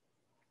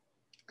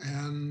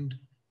 And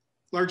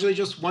largely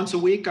just once a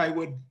week, I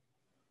would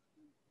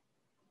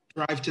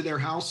drive to their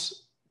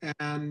house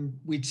and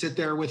we'd sit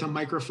there with a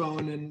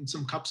microphone and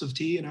some cups of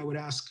tea, and I would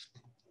ask,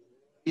 how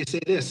do you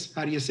say this?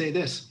 How do you say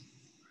this?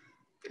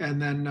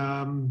 And then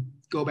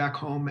go back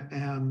home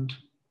and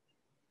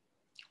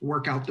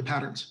work out the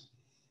patterns.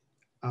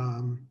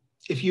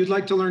 If you'd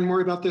like to learn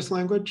more about this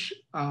language,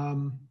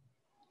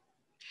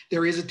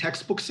 there is a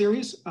textbook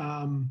series.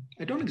 I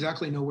don't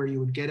exactly know where you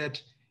would get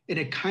it, and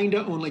it kind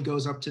of only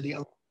goes up to the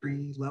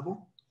elementary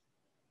level.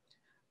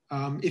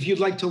 If you'd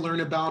like to learn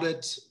about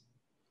it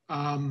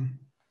from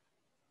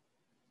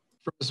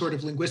a sort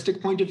of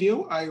linguistic point of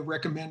view, I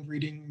recommend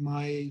reading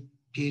my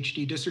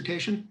PhD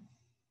dissertation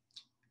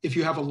if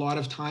you have a lot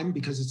of time,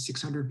 because it's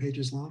 600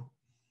 pages long.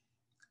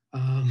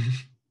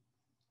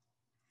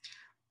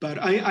 But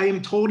I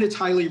am told it's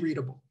highly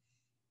readable.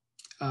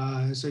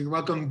 So you're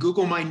welcome.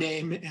 Google my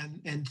name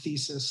and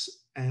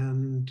thesis,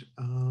 and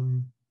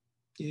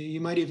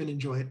you might even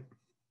enjoy it.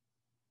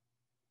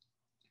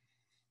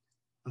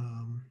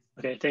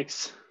 Okay,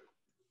 thanks.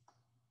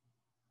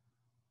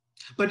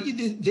 But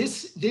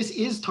this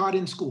is taught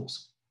in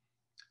schools.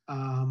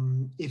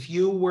 If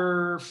you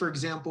were, for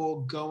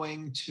example,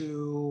 going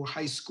to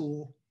high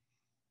school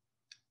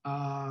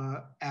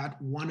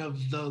at one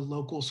of the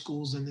local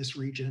schools in this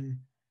region,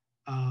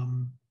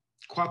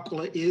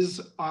 Kwakwala is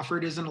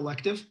offered as an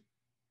elective.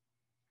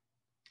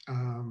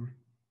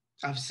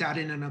 I've sat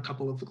in a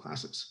couple of the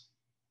classes.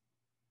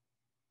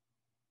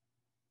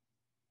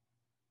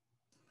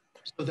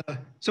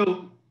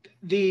 So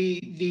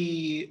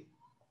the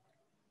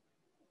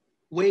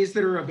ways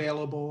that are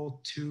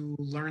available to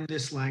learn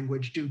this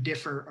language do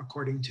differ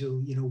according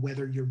to, you know,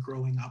 whether you're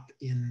growing up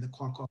in the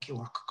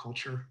Kwakwaka'wakw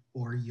culture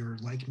or you're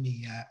like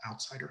me,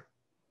 outsider.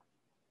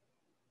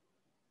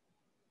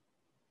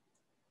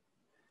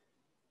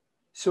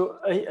 So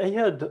I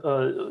had,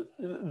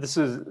 this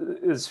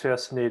is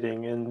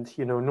fascinating. And,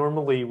 you know,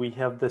 normally we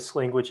have this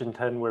language in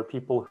 10 where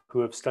people who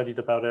have studied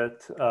about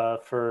it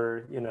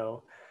for, you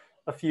know,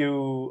 a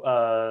few,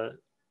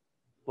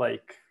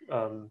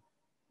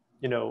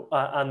 you know,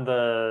 on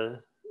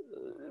the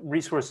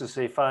resources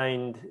they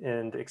find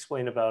and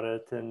explain about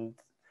it. And,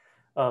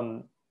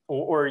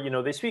 or, you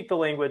know, they speak the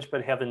language,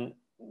 but haven't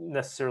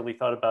necessarily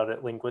thought about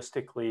it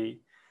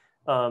linguistically.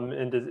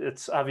 And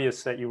it's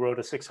obvious that you wrote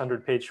a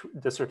 600-page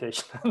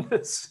dissertation on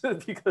this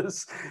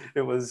because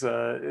it was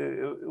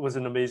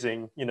an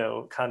amazing, you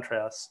know,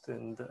 contrast.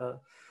 And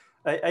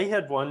I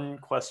had one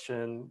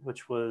question,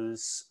 which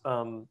was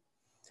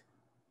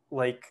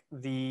like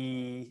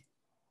you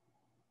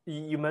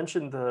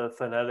mentioned the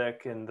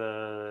phonetic and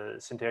the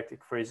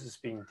syntactic phrases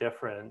being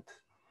different.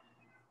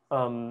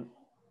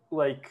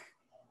 Like,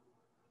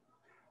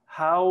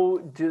 how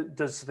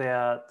does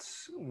that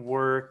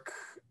work?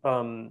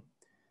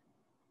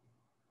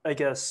 I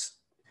guess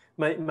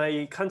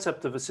my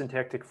concept of a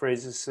syntactic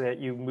phrase is that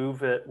you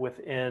move it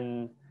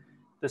within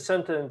the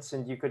sentence,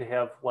 and you could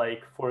have,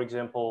 like, for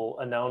example,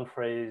 a noun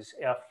phrase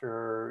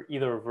after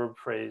either a verb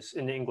phrase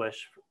in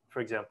English,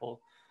 for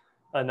example,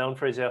 a noun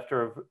phrase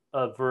after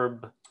a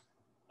verb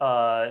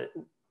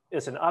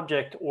is an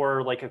object,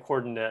 or like a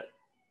coordinate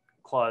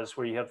clause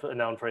where you have a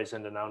noun phrase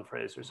and a noun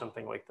phrase or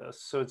something like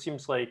this. So it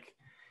seems like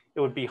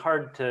it would be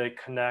hard to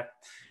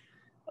connect,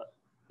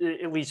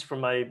 at least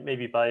from my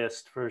maybe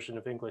biased version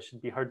of English,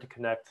 it'd be hard to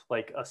connect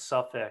like a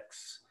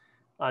suffix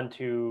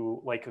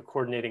onto like a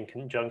coordinating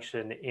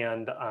conjunction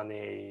and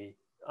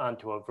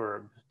onto a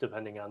verb,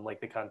 depending on like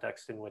the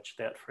context in which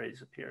that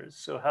phrase appears.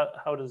 So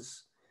how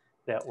does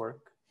that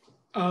work?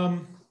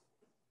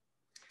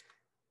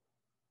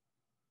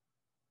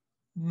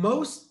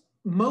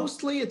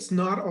 Mostly it's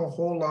not a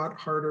whole lot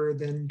harder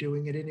than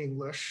doing it in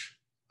English.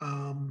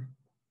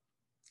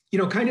 You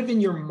know, kind of in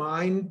your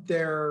mind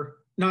there,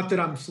 not that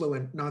I'm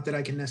fluent, not that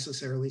I can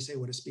necessarily say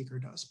what a speaker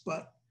does,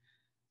 but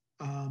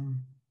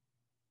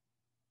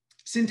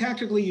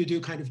syntactically you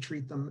do kind of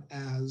treat them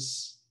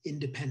as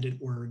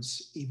independent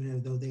words,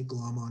 even though they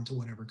glom onto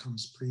whatever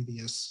comes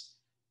previous.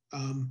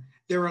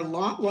 They're a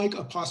lot like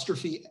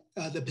apostrophe,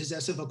 the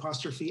possessive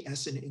apostrophe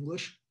S in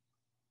English,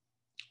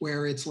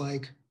 where it's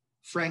like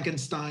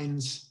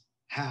Frankenstein's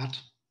hat,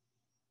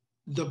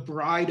 the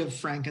bride of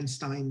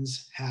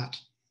Frankenstein's hat,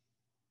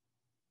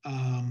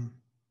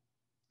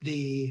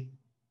 the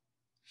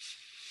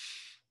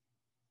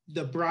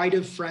bride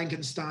of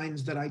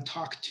Frankenstein's that I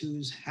talk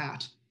to's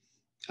hat,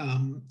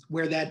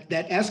 where that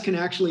S can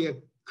actually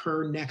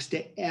occur next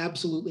to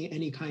absolutely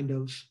any kind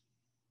of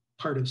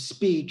part of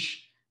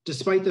speech,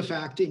 despite the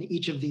fact in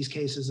each of these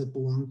cases it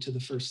belonged to the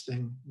first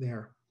thing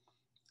there.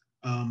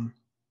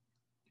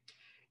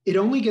 It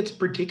only gets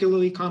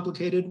particularly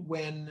complicated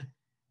when,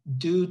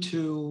 due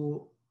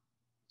to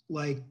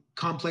like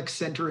complex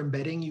center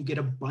embedding, you get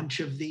a bunch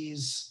of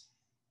these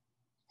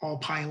all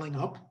piling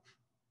up.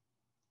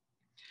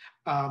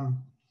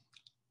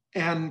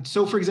 And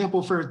so, for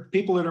example, for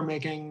people that are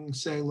making,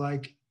 say,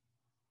 like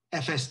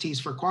FSTs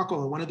for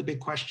Kwakwala, one of the big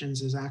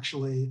questions is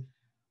actually,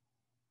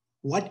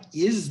 what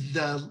is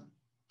the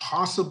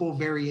possible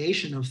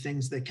variation of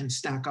things that can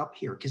stack up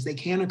here? Because they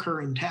can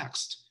occur in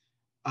text,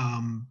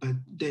 but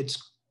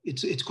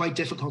it's quite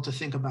difficult to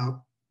think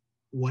about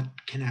what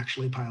can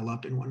actually pile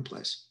up in one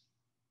place.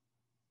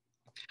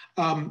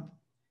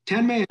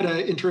 Tanmay had an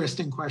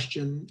interesting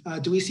question.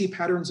 Do we see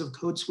patterns of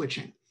code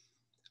switching?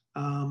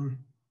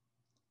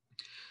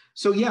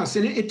 So yes,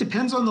 and it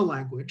depends on the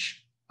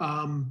language.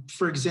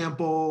 For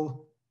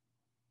example,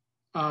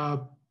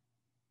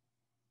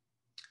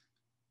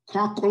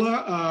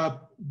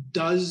 Kwakwala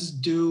does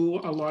do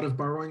a lot of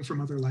borrowing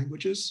from other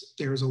languages.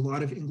 There's a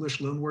lot of English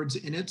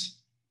loanwords in it,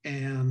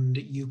 and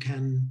you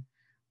can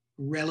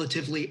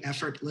relatively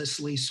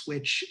effortlessly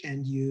switch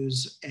and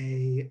use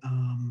a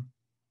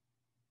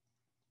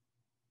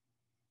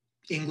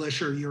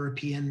English or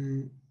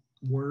European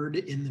word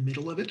in the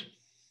middle of it.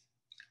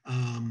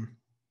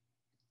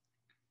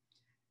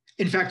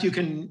 In fact, you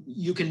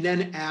can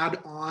then add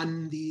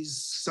on these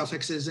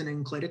suffixes and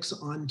enclitics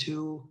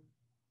onto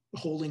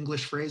whole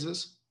English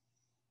phrases.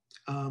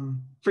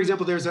 For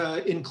example, there's an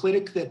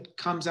enclitic that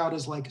comes out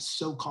as like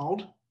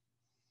so-called.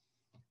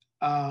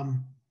 And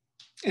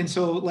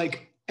so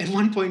like at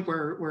one point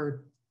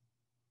we're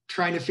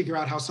trying to figure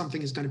out how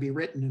something is going to be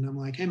written. And I'm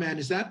like, hey man,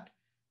 is that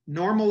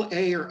normal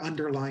A or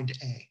underlined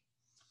A?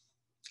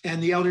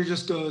 And the elder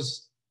just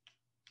goes,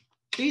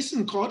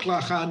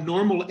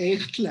 normal A.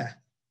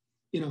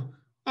 You know,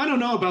 I don't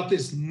know about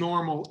this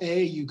normal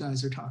A you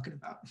guys are talking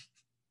about.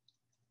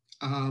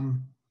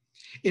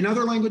 In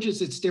other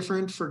languages, it's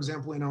different. For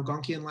example, in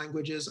Algonquian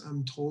languages,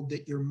 I'm told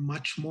that you're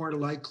much more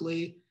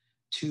likely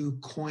to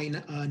coin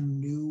a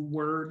new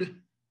word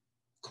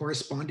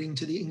corresponding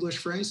to the English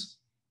phrase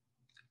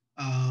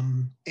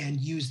and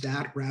use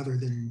that rather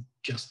than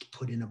just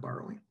put in a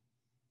borrowing.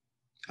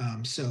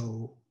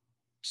 So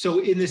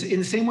in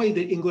the same way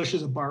that English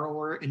is a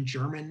borrower and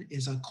German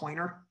is a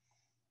coiner,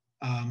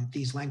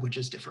 these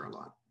languages differ a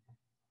lot.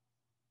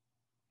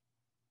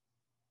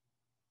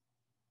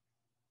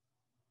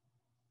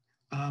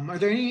 Are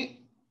there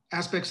any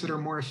aspects that are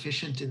more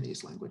efficient in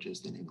these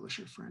languages than English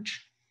or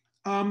French?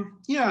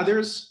 Yeah,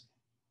 there's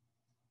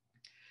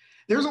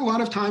a lot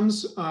of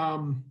times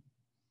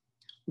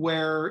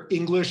where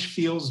English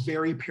feels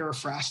very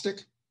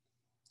paraphrastic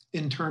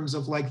in terms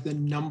of like the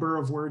number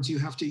of words you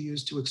have to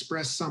use to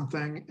express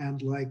something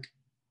and like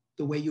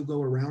the way you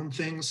go around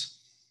things.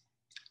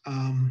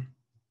 Let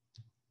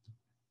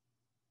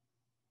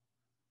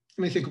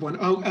me think of one.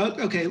 Oh,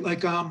 okay,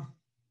 like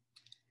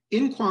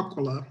in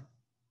Kwakwala,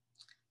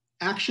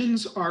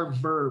 actions are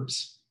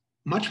verbs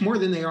much more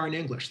than they are in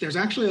English. There's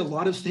actually a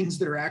lot of things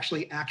that are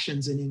actually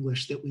actions in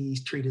English that we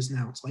treat as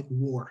nouns, like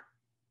war.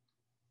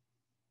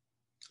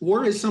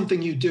 War is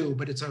something you do,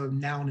 but it's a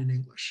noun in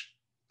English.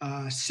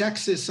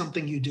 Sex is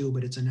something you do,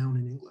 but it's a noun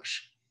in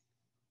English.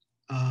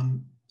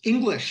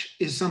 English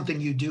is something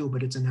you do,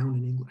 but it's a noun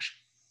in English.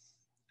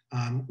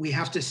 We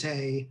have to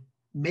say,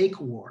 make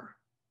war,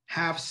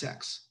 have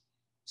sex,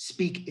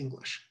 speak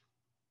English.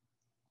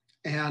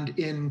 And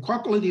in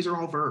Kwakwala, these are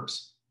all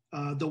verbs.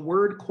 The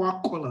word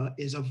Kwakwala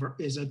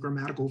is a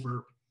grammatical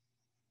verb.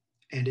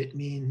 And it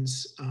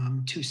means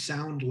to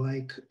sound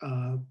like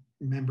a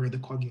member of the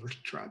Kwakwala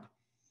tribe.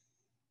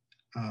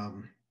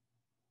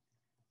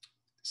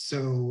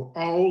 So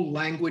all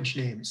language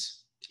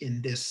names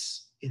in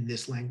this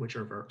language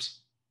are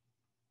verbs.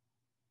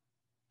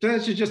 So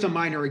that's just a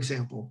minor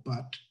example,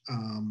 but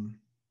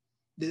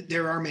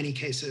there are many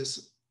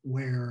cases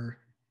where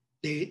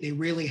they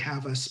really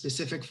have a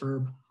specific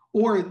verb,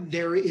 or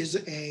there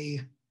is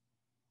a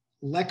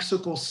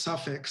lexical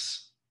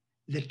suffix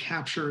that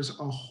captures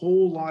a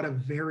whole lot of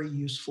very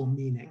useful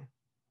meaning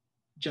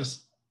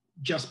just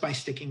by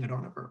sticking it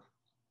on a verb.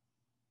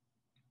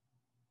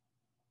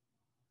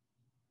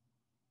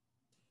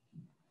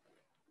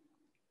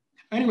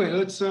 Anyway,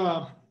 let's,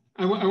 I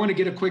want to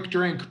get a quick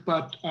drink,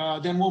 but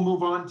then we'll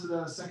move on to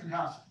the second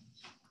half.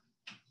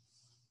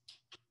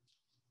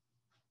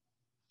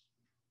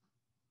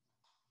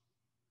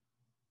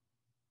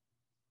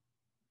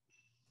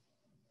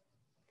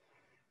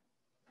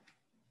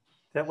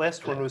 That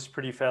last one was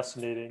pretty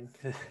fascinating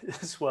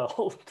as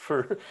well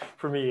for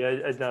me.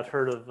 I'd not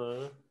heard of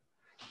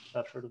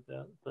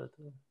that, but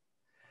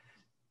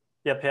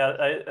yeah, Pat,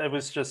 I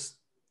was just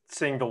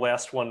saying the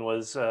last one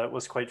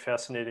was quite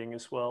fascinating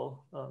as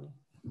well,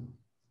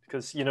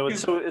 because you know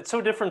it's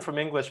so different from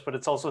English, but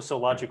it's also so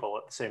logical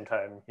at the same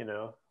time. You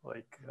know,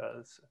 like.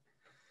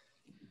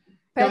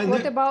 Pat,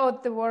 what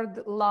about the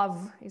word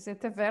love? Is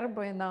it a verb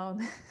or a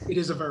noun? It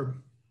is a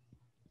verb.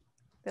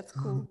 That's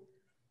cool.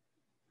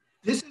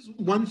 This is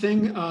one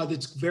thing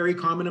that's very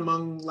common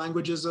among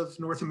languages of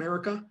North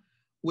America,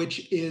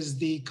 which is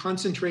the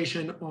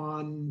concentration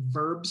on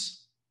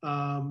verbs.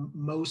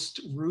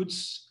 Most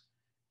roots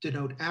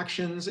denote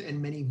actions,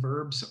 and many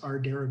verbs are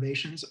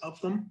derivations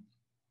of them.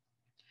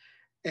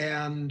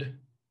 And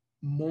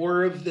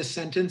more of the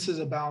sentence is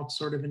about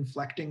sort of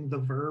inflecting the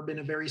verb in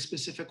a very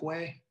specific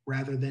way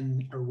rather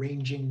than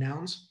arranging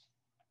nouns.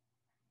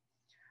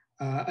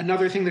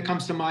 Another thing that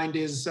comes to mind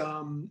is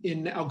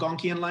in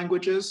Algonquian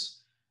languages,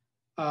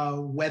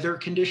 weather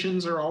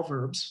conditions are all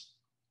verbs,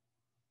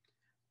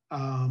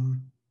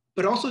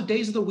 but also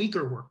days of the week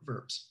are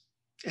verbs,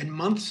 and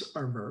months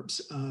are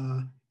verbs,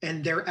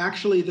 and they're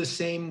actually the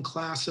same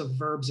class of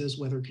verbs as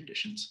weather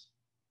conditions.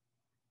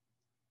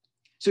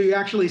 So you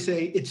actually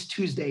say it's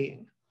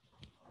Tuesdaying.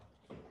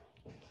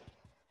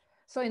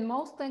 So in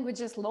most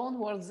languages, loan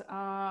words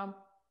are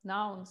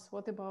nouns.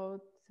 What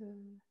about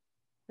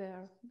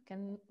there?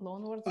 Can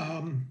loan words?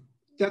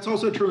 That's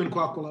also true in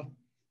Kwakwala.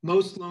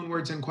 Most loan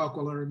words in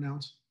Kwakwala are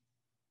nouns.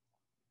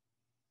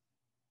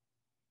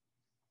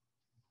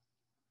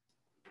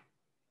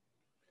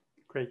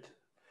 Great.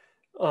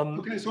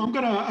 Okay, so I'm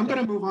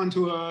gonna move on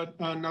to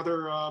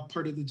another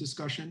part of the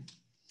discussion,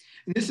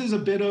 and this is a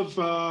bit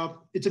of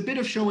it's a bit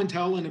of show and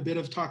tell and a bit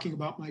of talking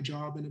about my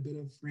job and a bit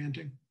of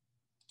ranting.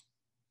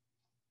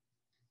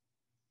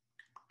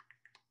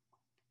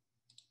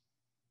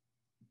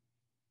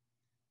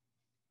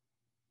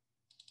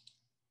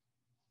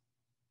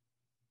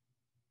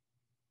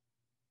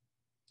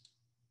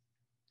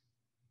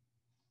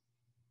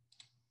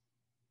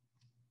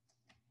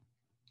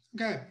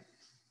 Okay.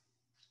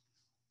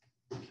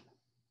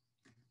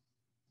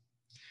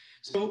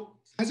 So,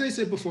 as I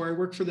said before, I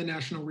work for the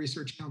National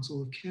Research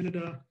Council of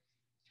Canada.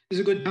 This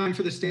is a good time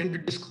for the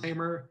standard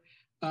disclaimer.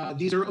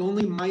 These are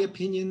only my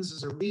opinions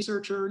as a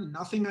researcher.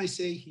 Nothing I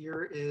say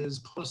here is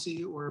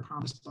policy or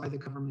promised by the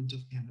government of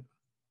Canada.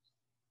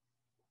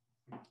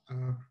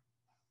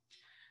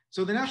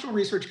 So the National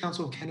Research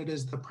Council of Canada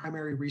is the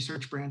primary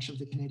research branch of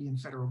the Canadian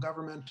federal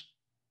government.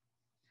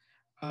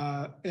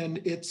 And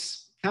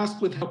it's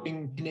tasked with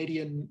helping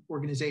Canadian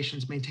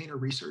organizations maintain a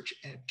research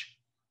edge,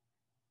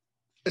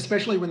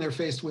 especially when they're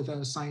faced with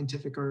a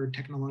scientific or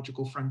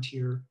technological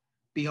frontier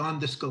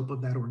beyond the scope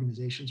of that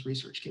organization's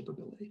research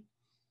capability.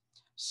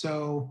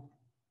 So,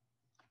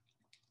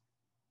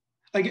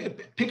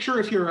 like, picture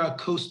if you're a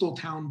coastal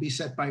town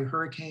beset by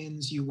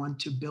hurricanes, you want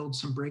to build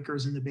some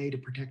breakers in the bay to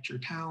protect your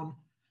town.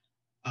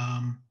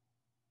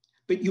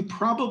 But you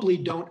probably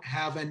don't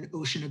have an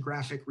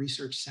oceanographic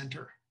research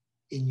center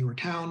in your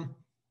town,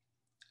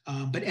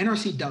 but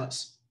NRC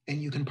does.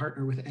 And you can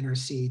partner with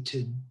NRC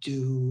to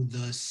do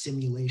the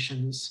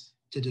simulations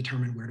to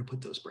determine where to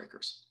put those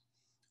breakers.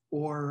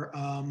 Or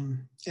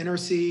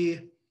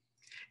NRC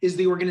is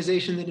the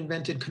organization that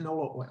invented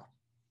canola oil.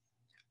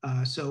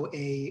 So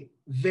a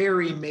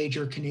very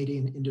major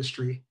Canadian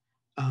industry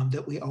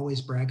that we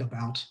always brag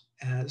about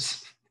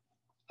as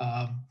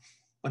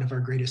one of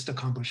our greatest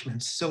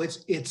accomplishments. So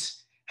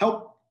it's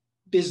help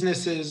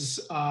businesses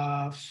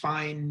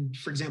find,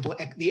 for example,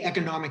 the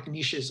economic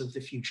niches of the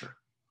future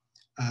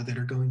that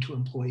are going to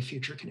employ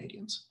future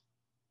Canadians.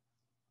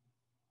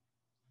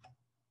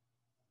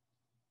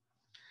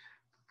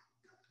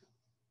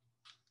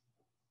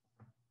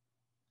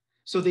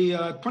 So the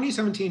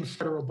 2017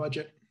 federal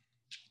budget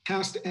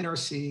tasked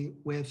NRC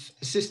with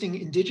assisting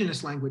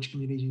Indigenous language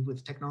community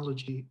with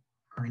technology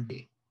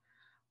R&D.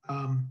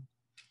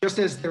 Just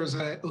as there's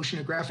an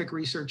Oceanographic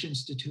Research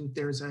Institute,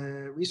 there's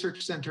a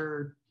research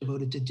center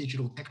devoted to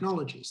digital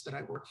technologies that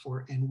I work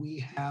for, and we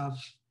have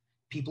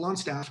people on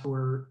staff who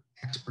are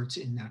experts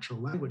in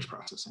natural language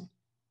processing.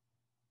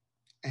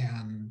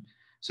 And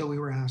so we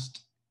were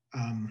asked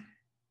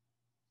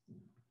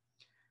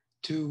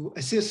to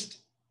assist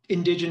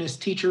Indigenous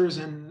teachers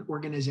and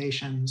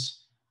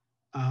organizations.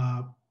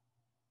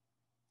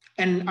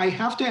 And I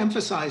have to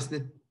emphasize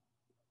that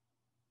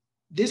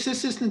this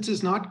assistance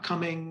is not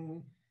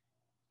coming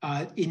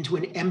into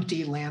an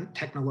empty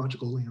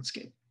technological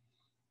landscape.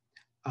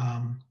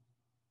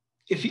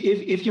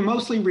 If you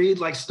mostly read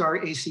like STAR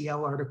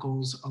ACL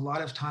articles, a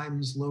lot of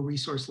times low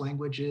resource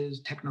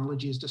languages,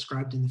 technology is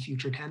described in the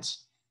future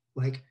tense.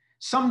 Like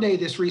someday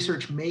this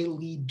research may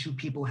lead to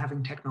people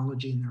having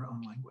technology in their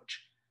own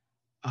language.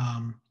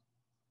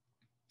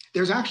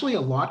 There's actually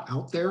a lot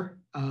out there.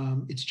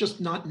 It's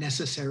just not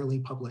necessarily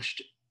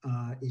published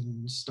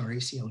in STAR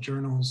ACL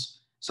journals.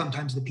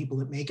 Sometimes the people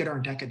that make it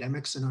aren't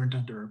academics and aren't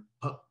under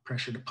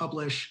pressure to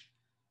publish.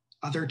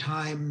 Other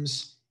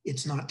times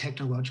it's not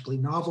technologically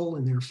novel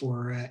and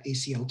therefore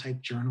ACL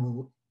type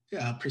journal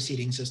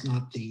proceedings is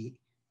not the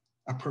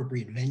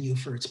appropriate venue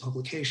for its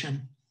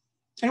publication.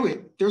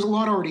 Anyway, there's a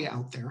lot already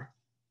out there.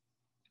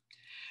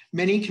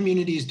 Many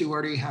communities do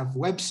already have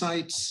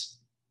websites.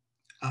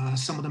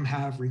 Some of them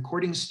have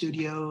recording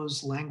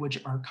studios,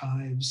 language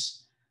archives.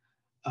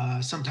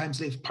 Sometimes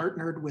they've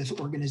partnered with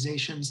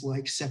organizations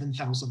like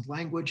 7,000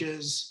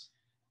 Languages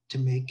to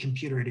make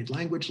computer-aided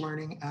language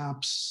learning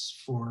apps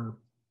for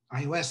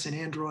iOS and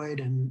Android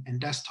and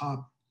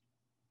desktop.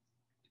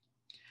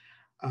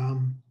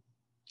 And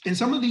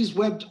some of these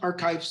web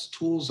archives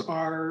tools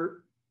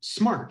are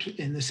smart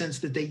in the sense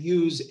that they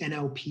use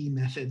NLP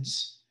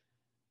methods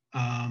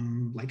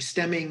like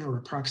stemming or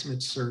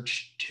approximate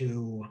search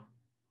to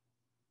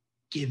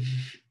give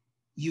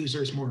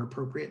users more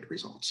appropriate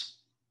results.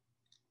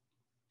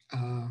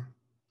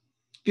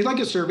 If you'd like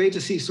a survey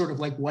to see sort of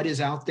like what is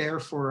out there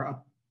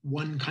for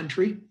one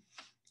country,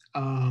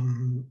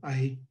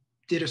 I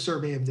did a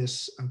survey of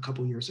this a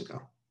couple years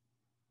ago.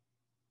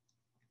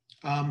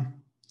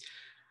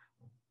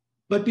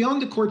 But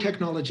beyond the core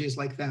technologies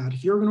like that,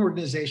 if your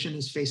organization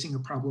is facing a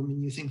problem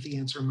and you think the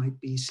answer might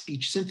be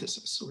speech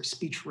synthesis or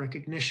speech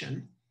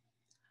recognition,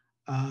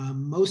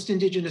 most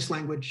Indigenous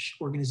language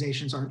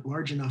organizations aren't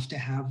large enough to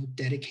have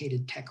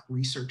dedicated tech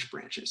research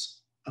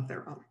branches of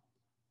their own.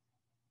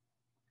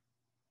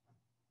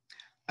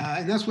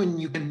 And that's when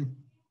you can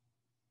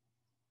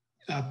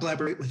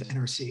collaborate with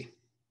NRC.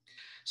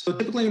 So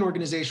typically an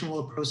organization will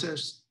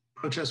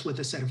approach us with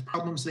a set of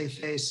problems they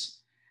face,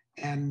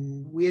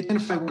 and we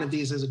identify one of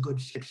these as a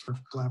good fit for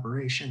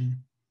collaboration,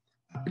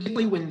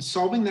 particularly when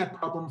solving that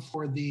problem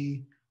for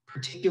the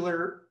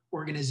particular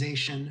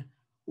organization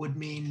would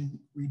mean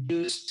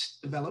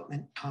reduced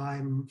development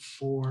time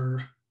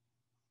for,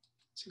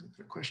 let's see,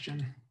 a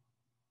question.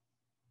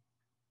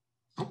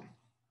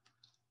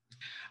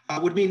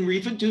 Would mean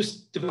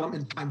reduced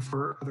development time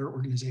for other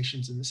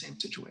organizations in the same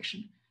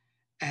situation.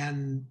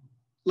 And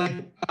like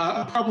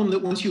a problem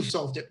that once you've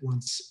solved it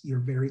once,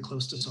 you're very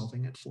close to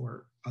solving it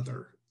for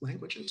other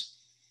languages.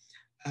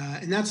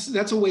 And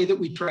that's a way that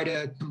we try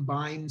to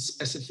combine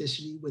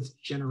specificity with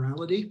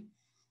generality.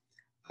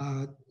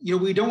 You know,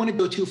 we don't want to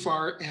go too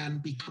far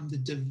and become the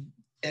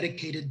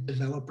dedicated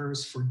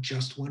developers for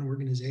just one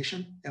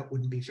organization. That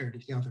wouldn't be fair to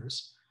the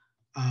others.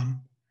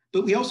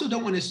 But we also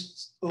don't want to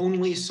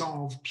only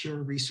solve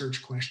pure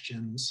research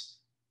questions.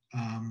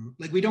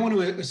 Like we don't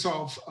want to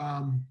solve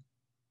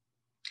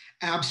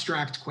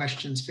abstract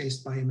questions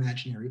faced by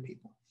imaginary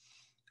people.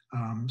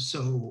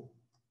 So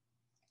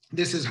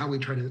this is how we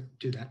try to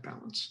do that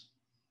balance.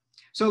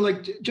 So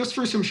like, just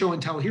for some show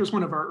and tell, here's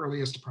one of our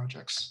earliest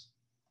projects.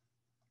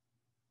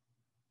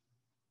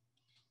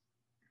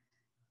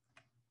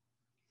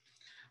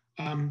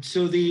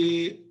 So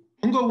the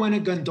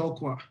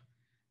Ongowena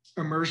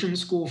Immersion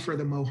School for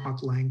the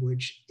Mohawk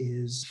Language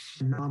is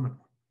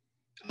phenomenal.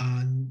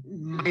 In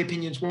my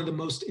opinion, it's one of the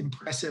most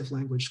impressive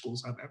language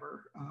schools I've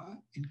ever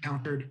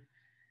encountered.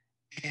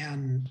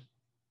 And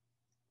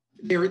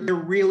they're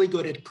really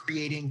good at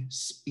creating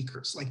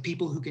speakers, like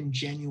people who can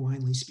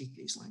genuinely speak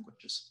these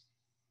languages.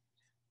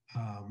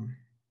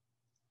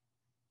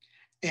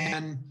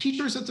 And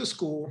teachers at the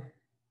school,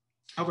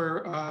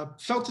 however,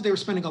 felt that they were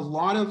spending a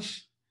lot of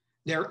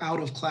their out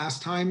of class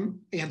time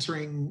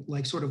answering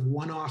like sort of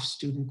one-off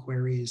student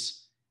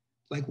queries,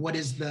 like what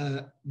is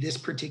this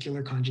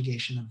particular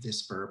conjugation of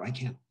this verb? I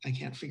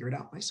can't figure it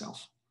out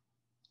myself.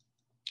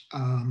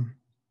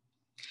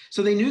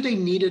 So they knew they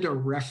needed a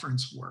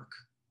reference work,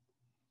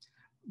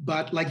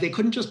 but like they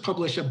couldn't just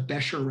publish a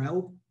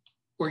Becherel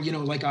or, you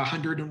know, like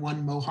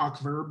 101 Mohawk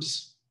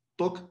verbs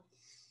book.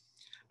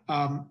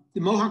 The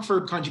Mohawk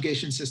verb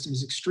conjugation system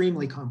is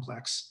extremely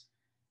complex.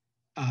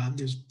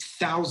 There's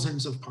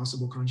thousands of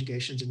possible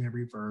conjugations in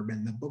every verb,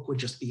 and the book would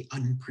just be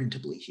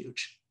unprintably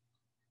huge.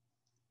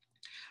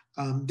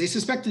 They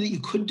suspected that you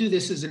could do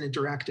this as an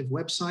interactive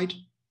website.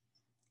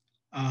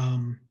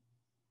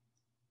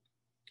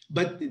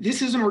 But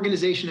this is an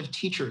organization of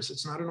teachers.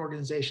 It's not an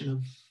organization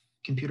of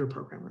computer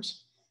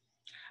programmers.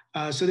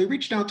 So they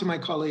reached out to my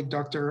colleague,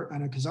 Dr.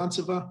 Anna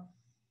Kazantseva,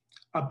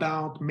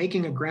 about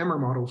making a grammar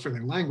model for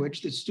their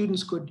language that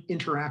students could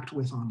interact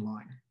with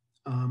online.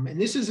 And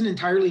this is an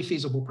entirely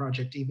feasible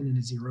project, even in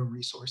a zero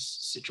resource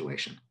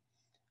situation.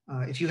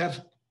 If you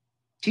have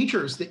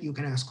teachers that you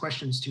can ask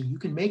questions to, you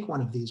can make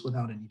one of these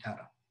without any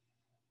data.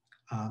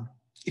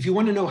 If you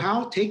want to know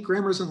how, take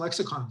grammars and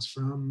lexicons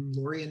from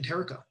Lori and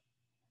Terrico.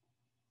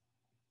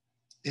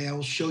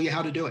 They'll show you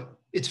how to do it.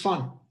 It's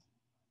fun.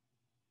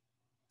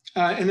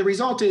 And the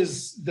result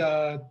is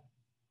the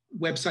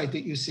website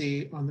that you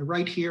see on the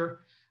right here.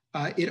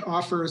 It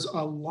offers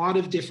a lot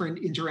of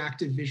different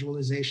interactive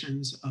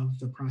visualizations of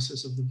the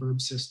process of the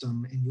verb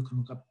system, and you can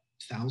look up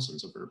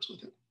thousands of verbs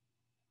with it.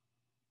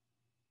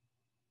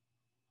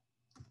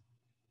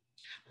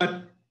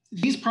 But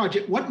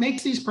what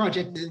makes these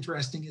projects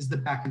interesting is the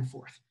back and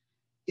forth,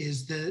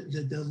 is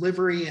the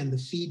delivery and the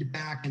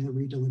feedback and the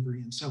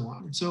redelivery and so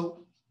on. And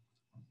so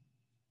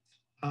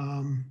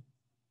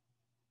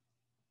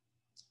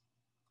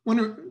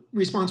one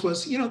response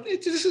was, you know,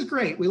 this is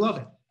great, we love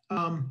it.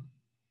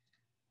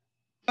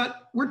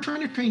 But we're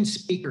trying to train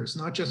speakers,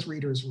 not just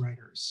readers,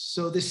 writers.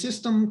 So the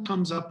system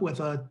comes up with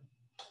a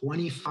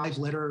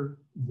 25-letter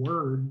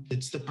word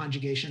that's the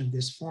conjugation of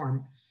this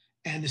form,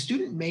 and the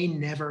student may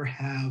never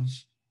have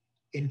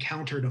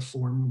encountered a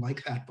form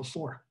like that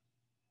before.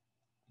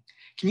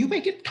 Can you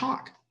make it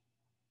talk?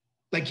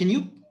 Like, can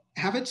you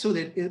have it so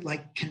that it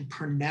like can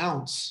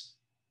pronounce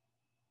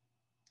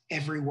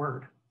every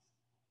word?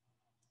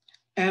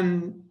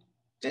 And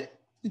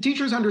the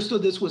teachers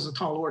understood this was a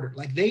tall order.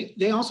 Like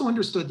they also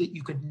understood that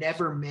you could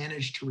never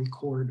manage to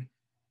record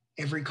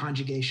every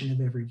conjugation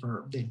of every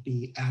verb. They'd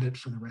be at it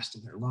for the rest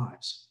of their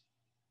lives.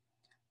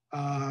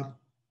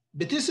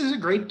 But this is a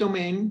great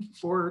domain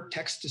for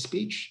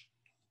text-to-speech.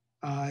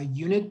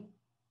 Unit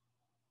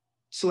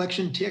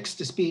selection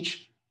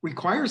text-to-speech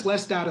requires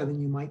less data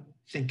than you might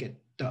think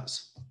it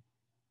does.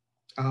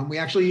 We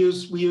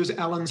use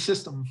Alan's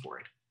system for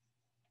it.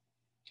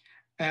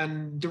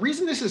 And the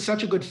reason this is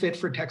such a good fit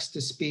for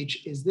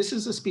text-to-speech is this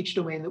is a speech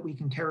domain that we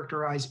can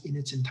characterize in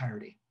its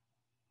entirety.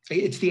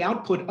 It's the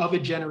output of a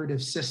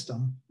generative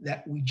system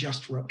that we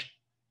just wrote.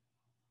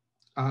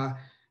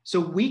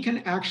 So we can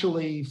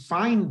actually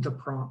find the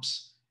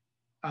prompts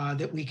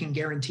that we can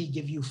guarantee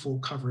give you full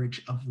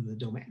coverage of the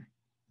domain.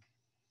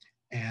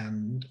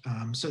 And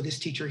so this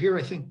teacher here,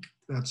 I think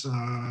that's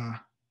Runaway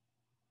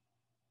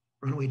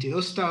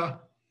Diosta,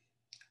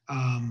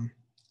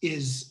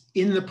 is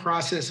in the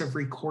process of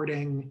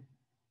recording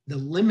the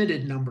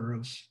limited number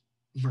of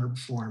verb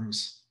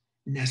forms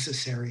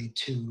necessary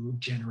to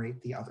generate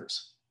the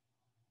others.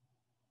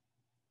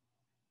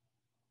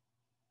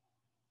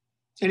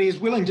 And he's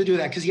willing to do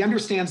that because he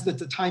understands that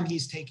the time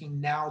he's taking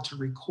now to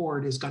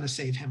record is going to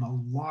save him a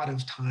lot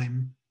of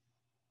time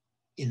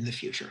in the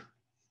future.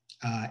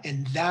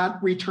 And that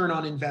return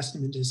on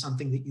investment is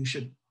something that you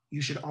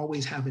should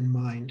always have in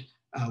mind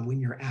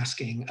when you're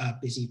asking a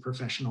busy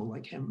professional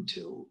like him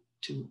to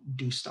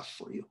do stuff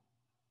for you.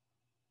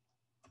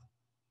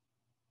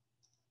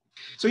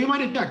 So you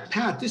might object,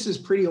 Pat, this is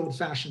pretty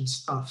old-fashioned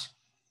stuff.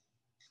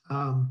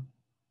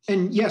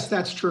 And yes,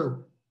 that's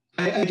true.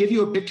 I give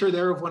you a picture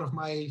there of one of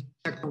my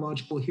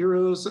technological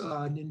heroes,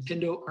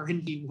 Nintendo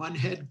R&D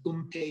one-head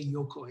Gunpei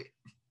Yokoi,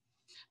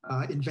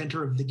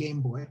 inventor of the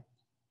Game Boy,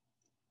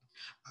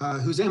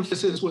 whose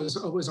emphasis was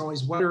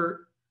always what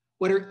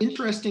are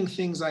interesting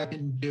things I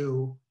can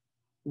do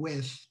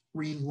with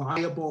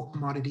reliable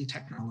commodity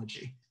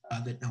technology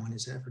that no one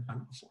has ever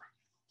done before.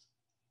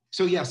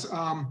 So yes,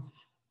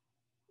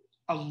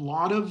 a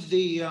lot of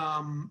the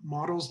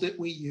models that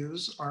we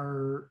use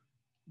are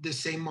the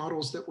same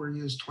models that were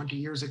used 20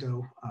 years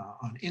ago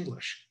on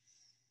English.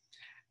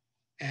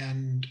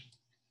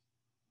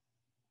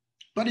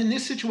 But in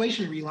this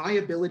situation,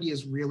 reliability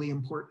is really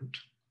important.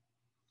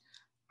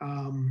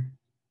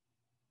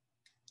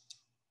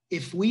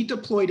 If we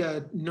deployed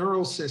a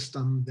neural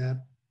system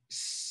that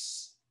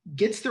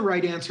gets the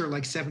right answer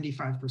like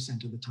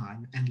 75% of the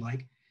time, and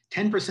like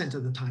 10%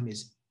 of the time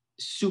is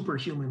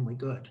superhumanly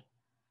good,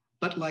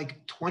 but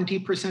like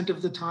 20%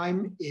 of the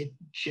time it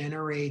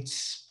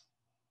generates,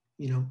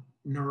 you know,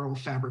 neural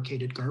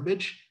fabricated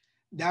garbage,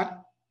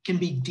 that can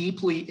be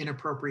deeply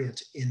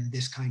inappropriate in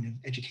this kind of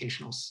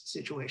educational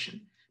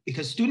situation,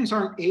 because students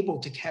aren't able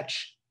to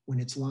catch when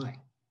it's lying.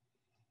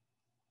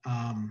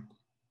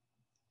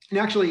 And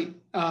actually,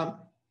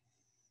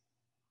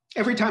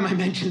 every time I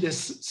mention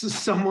this,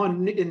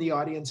 someone in the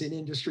audience in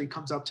industry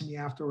comes up to me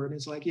afterward and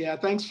is like, yeah,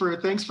 thanks for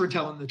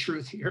telling the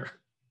truth here.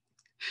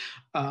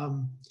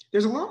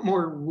 There's a lot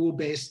more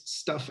rule-based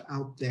stuff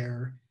out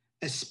there,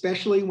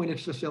 especially when it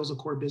fulfills a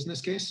core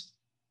business case.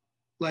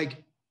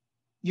 Like,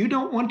 you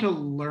don't want to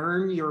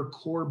learn your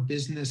core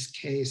business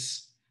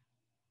case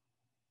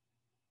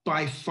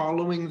by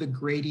following the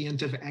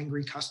gradient of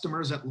angry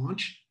customers at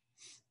launch.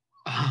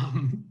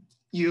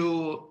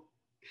 You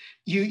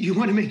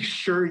want to make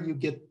sure you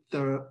get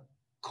the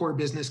core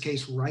business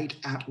case right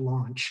at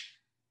launch,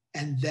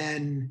 and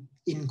then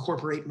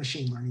incorporate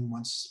machine learning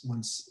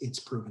once it's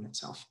proven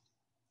itself.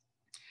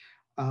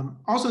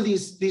 Also,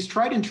 these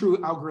tried and true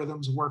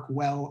algorithms work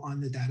well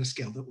on the data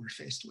scale that we're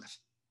faced with.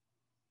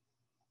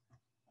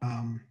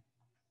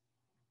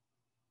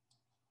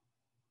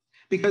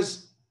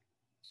 Because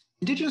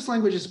Indigenous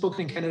languages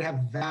spoken in Canada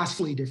have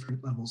vastly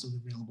different levels of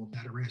available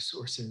data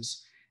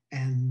resources,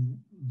 and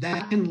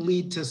that can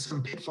lead to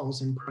some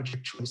pitfalls in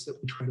project choice that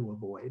we try to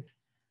avoid.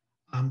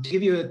 To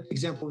give you an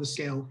example of the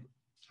scale,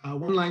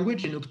 one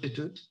language,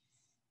 Inuktitut,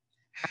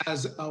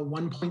 has a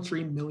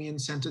 1.3 million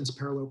sentence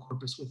parallel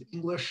corpus with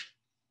English,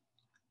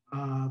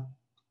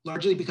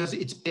 largely because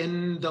it's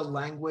been the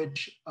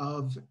language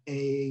of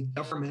a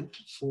government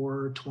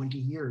for 20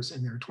 years,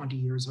 and there are 20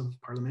 years of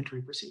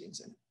parliamentary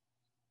proceedings in it.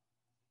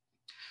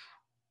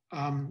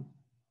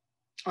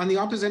 On the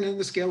opposite end of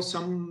the scale,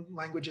 some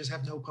languages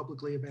have no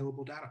publicly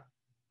available data.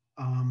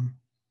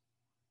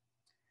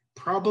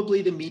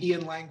 Probably the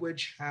median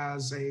language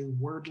has a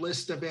word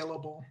list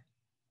available,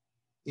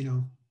 you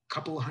know, a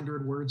couple of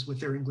hundred words with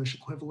their English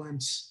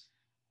equivalents,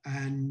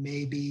 and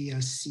maybe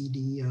a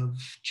CD of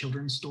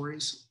children's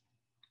stories.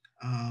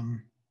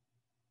 And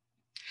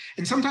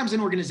sometimes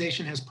an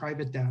organization has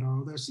private data,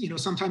 although, you know,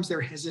 sometimes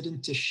they're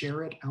hesitant to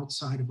share it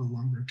outside of a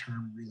longer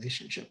term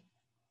relationship.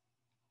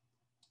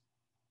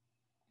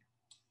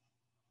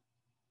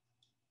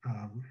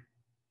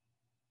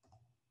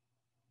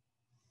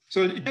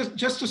 So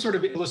just to sort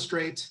of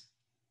illustrate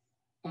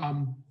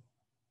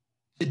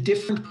the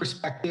different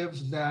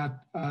perspective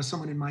that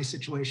someone in my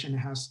situation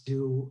has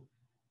to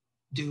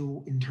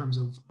do in terms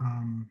of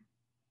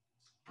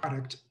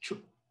project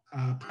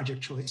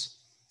choice.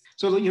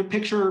 So you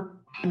picture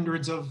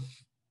hundreds of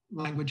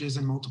languages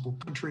in multiple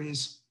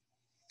countries.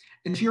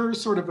 And if you're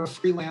sort of a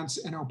freelance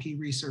NLP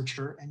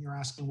researcher and you're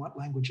asking what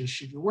languages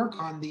should you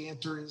work on, the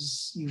answer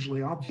is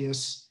usually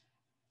obvious.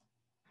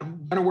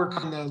 I'm going to work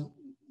on the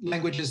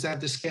languages that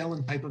have the scale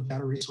and type of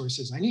data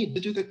resources I need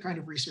to do the kind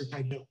of research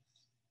I do.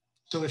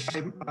 So if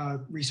I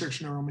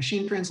research neural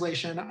machine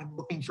translation, I'm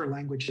looking for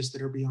languages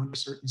that are beyond a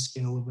certain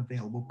scale of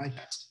available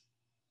bytext.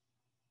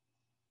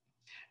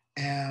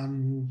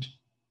 And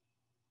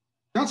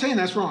I'm not saying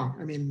that's wrong.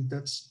 I mean,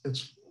 that's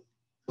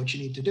what you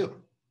need to do.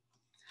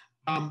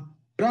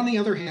 But on the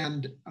other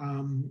hand,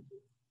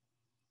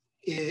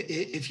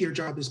 if your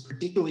job is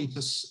particularly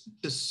to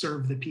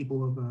serve the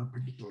people of a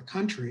particular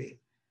country,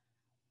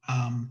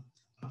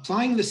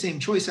 applying the same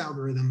choice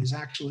algorithm is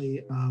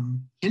actually,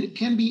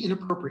 can be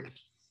inappropriate.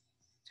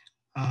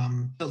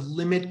 To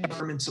limit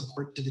government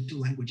support to the two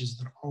languages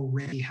that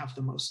already have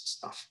the most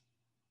stuff.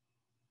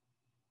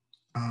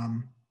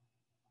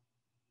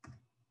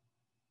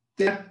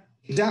 That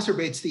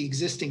exacerbates the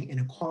existing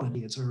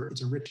inequality. It's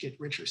a rich get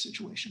richer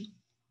situation.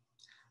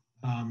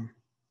 Now,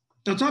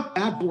 it's not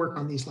bad to work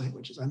on these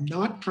languages. I'm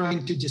not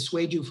trying to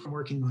dissuade you from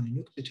working on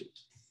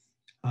Inuktitut.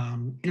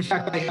 In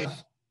fact, I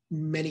have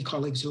many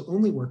colleagues who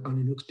only work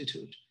on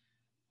Inuktitut,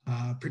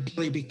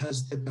 particularly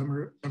because the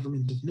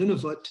government of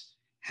Nunavut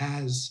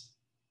has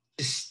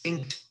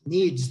distinct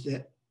needs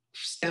that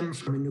stem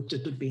from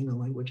Inuktitut being a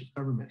language of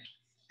government.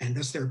 And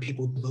thus there are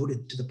people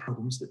devoted to the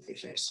problems that they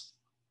face.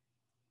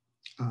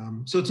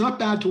 So it's not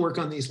bad to work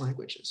on these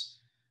languages.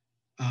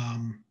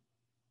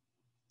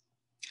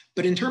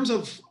 But in terms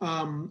of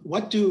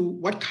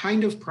what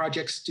kind of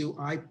projects do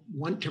I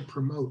want to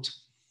promote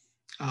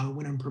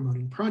when I'm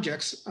promoting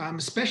projects, I'm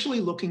especially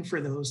looking for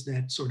those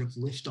that sort of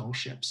lift all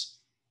ships,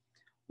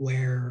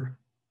 where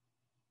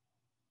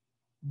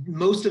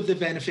most of the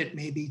benefit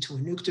may be to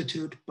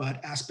Inuktitut,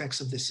 but aspects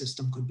of the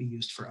system could be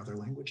used for other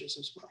languages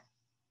as well.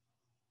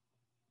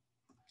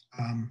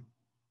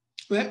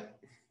 But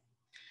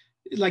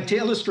like to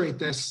illustrate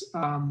this,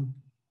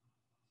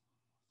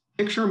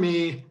 picture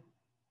me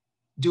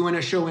doing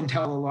a show and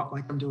tell a lot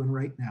like I'm doing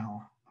right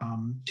now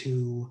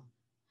to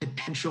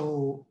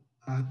potential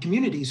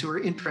communities who are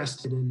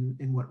interested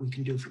in what we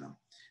can do for them.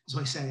 So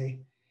I say,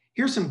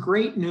 here's some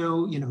great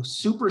new,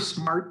 super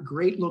smart,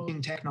 great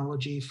looking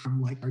technology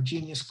from like our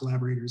genius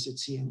collaborators at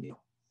CMU.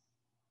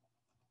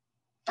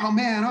 Oh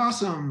man,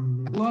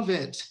 awesome, love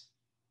it.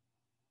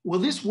 Will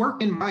this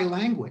work in my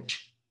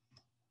language?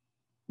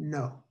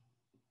 No.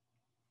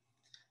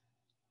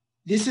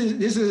 This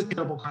is a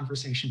terrible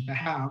conversation to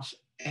have,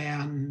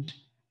 and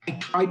I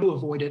try to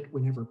avoid it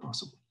whenever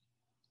possible.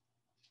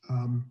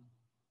 And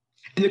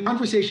the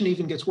conversation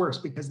even gets worse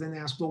because then they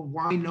ask, well,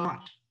 why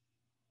not?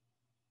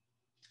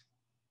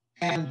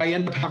 And I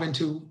end up having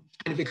to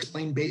kind of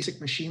explain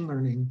basic machine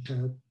learning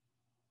to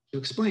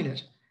explain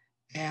it.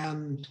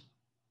 And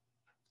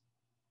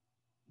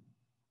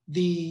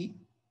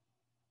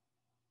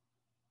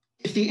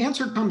if the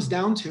answer comes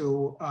down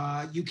to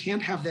you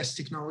can't have this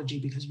technology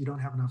because you don't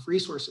have enough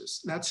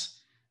resources,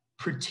 that's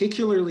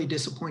particularly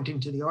disappointing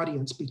to the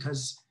audience,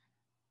 because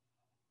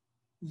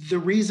the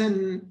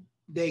reason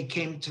they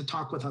came to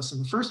talk with us in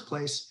the first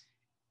place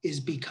is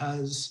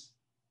because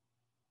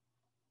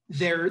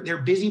they're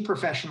busy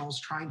professionals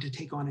trying to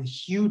take on a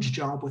huge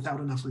job without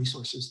enough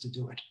resources to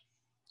do it.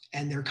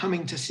 And they're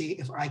coming to see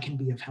if I can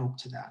be of help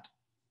to that.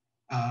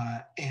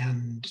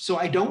 And so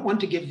I don't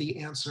want to give the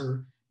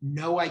answer,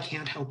 no, I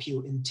can't help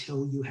you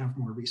until you have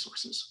more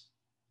resources.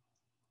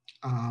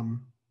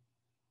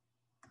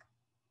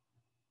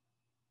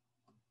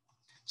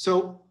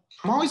 So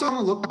I'm always on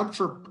the lookout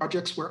for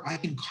projects where I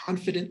can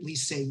confidently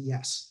say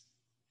yes.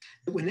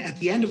 When at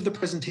the end of the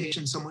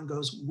presentation, someone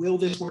goes, will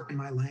this work in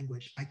my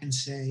language? I can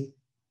say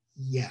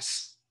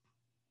yes.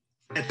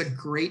 That's a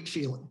great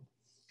feeling.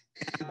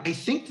 And I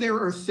think there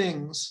are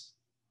things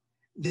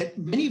that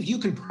many of you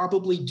can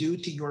probably do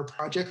to your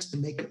projects to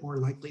make it more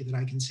likely that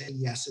I can say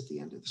yes at the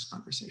end of this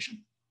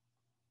conversation.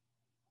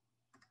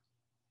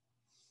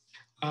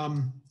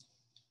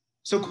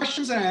 So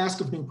questions that I ask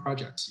of new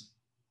projects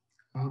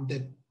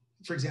that,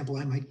 for example,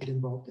 I might get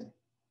involved in.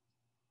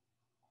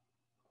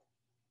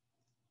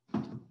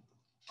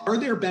 Are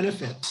there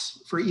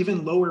benefits for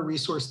even lower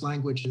resource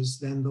languages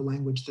than the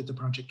language that the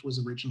project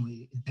was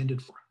originally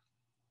intended for?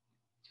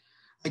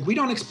 Like, we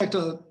don't expect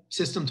a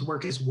system to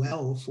work as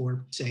well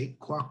for, say,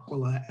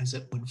 Kwakwala as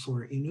it would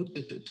for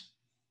Inuktitut.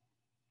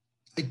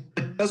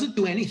 But does it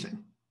do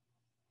anything?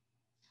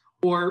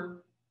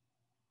 Or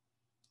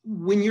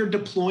when you're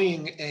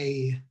deploying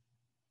a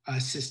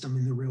system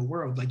in the real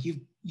world, like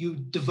you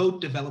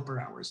devote developer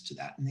hours to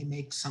that and they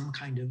make some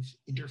kind of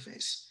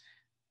interface.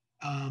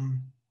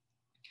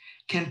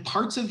 Can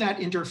parts of that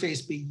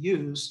interface be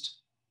used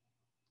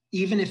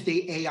even if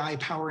the AI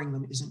powering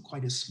them isn't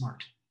quite as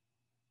smart?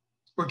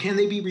 Or can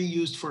they be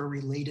reused for a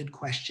related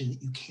question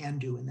that you can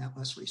do in that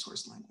less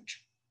resource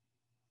language?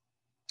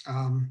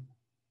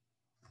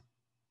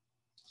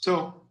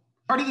 So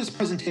part of this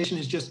presentation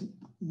is just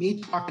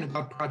me talking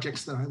about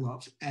projects that I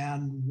love.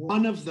 And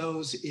one of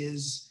those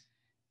is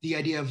the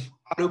idea of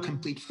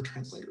autocomplete for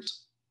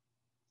translators.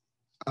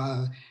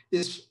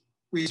 This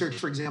research,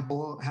 for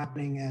example,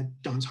 happening at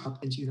Johns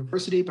Hopkins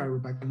University by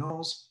Rebecca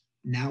Knowles,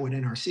 now at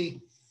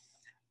NRC,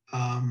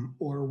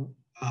 or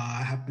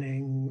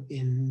happening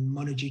in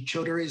Monojit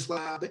Chaudhary's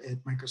lab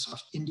at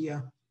Microsoft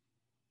India.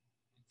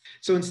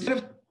 So instead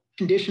of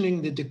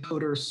conditioning the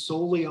decoder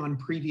solely on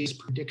previous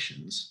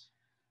predictions,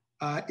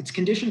 it's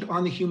conditioned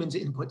on the human's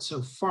input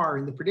so far,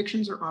 and the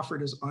predictions are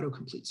offered as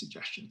autocomplete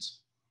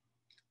suggestions.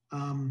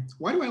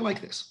 Why do I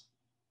like this?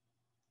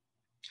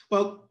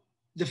 Well,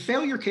 the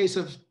failure case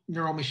of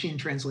neural machine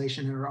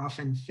translation are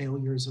often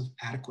failures of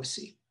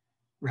adequacy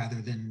rather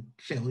than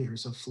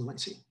failures of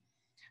fluency.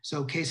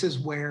 So cases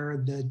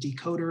where the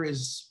decoder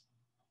is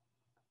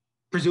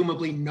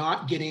presumably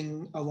not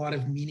getting a lot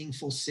of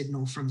meaningful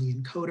signal from the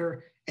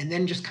encoder and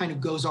then just kind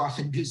of goes off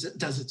and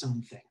does its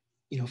own thing,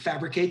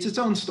 fabricates its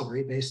own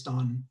story based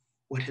on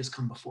what has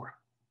come before.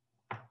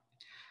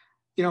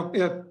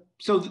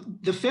 So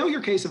the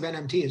failure case of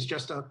NMT is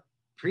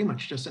pretty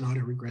much just an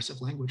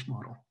autoregressive language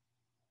model.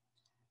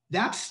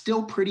 That's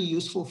still pretty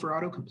useful for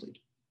autocomplete.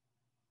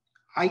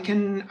 I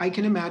can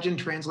imagine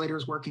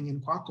translators working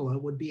in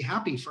Kwakwala would be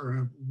happy for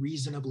a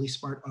reasonably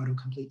smart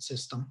autocomplete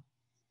system,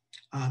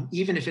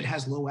 even if it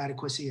has low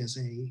adequacy as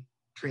a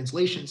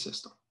translation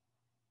system.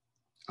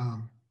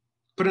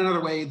 Put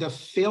another way, the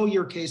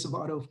failure case of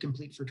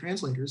autocomplete for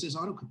translators is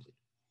autocomplete.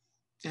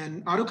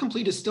 And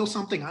autocomplete is still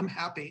something I'm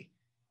happy,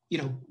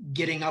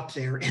 getting up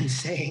there and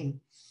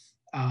saying,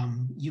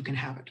 you can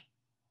have it.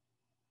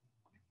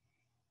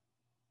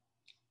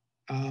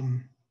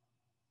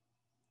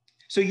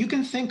 So you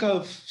can think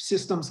of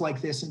systems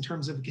like this in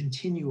terms of a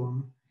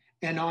continuum.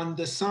 And on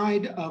the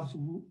side of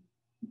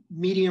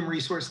medium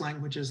resource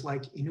languages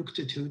like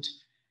Inuktitut,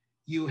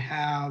 you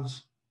have,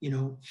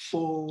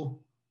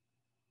 full,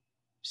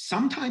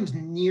 sometimes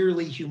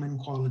nearly human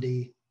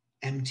quality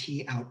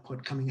MT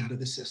output coming out of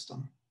the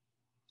system.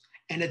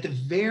 And at the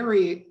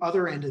very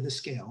other end of the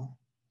scale,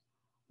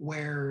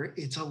 where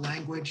it's a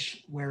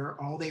language where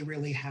all they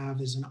really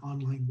have is an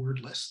online word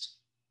list.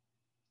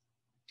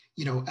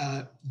 You know,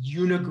 a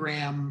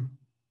unigram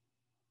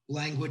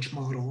language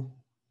model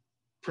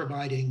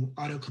providing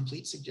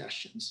autocomplete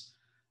suggestions.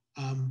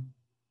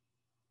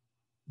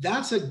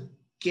 That's a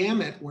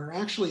gamut where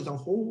actually the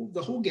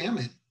whole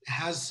gamut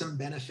has some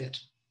benefit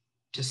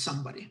to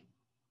somebody.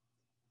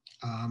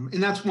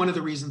 And that's one of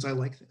the reasons I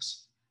like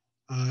this.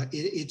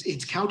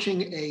 It's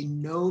couching a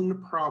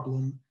known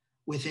problem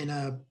within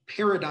a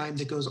paradigm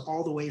that goes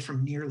all the way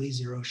from nearly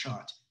zero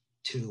shot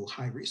to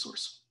high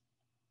resource.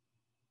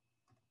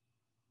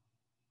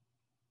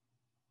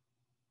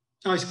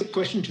 I skipped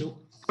question 2.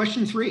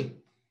 Question 3.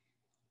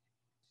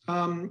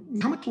 How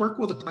much work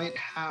will the client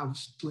have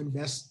to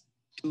invest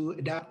to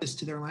adapt this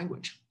to their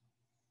language?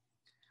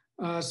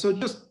 So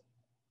just,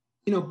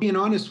 you know, being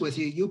honest with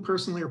you, you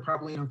personally are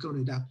probably not going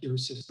to adapt your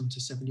system to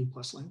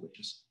 70+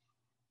 languages.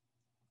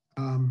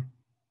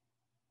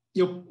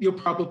 You'll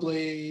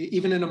probably,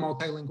 even in a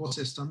multilingual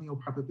system, you'll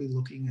probably be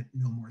looking at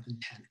no more than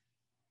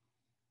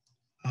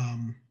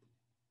 10.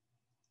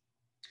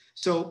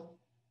 So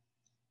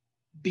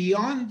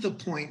beyond the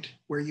point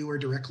where you are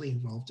directly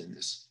involved in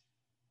this,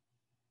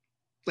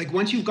 like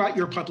once you've got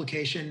your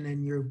publication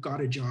and you've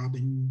got a job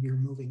and you're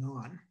moving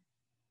on,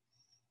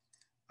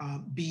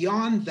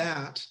 beyond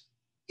that,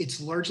 it's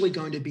largely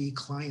going to be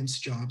clients'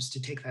 jobs to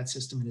take that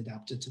system and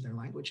adapt it to their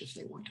language if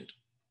they want it.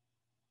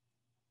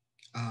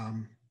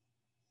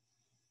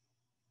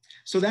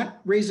 So that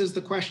raises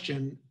the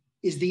question,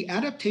 is the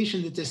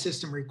adaptation that this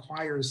system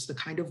requires the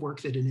kind of work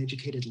that an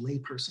educated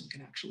layperson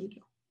can actually do?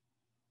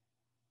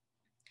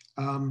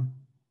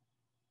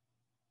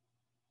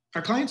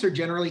 Our clients are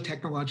generally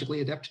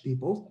technologically adept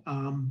people.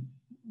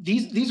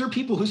 These are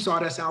people who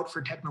sought us out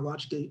for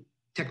technology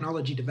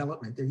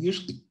development. They're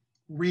usually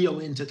real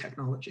into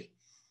technology,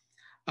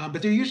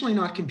 but they're usually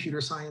not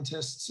computer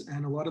scientists,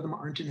 and a lot of them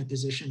aren't in a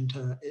position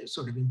to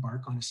sort of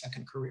embark on a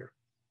second career.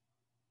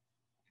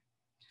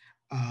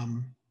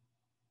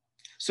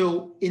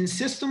 So in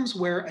systems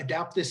where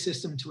adapt this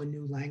system to a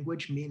new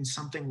language means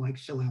something like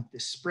fill out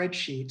this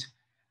spreadsheet,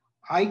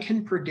 I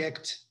can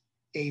predict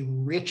a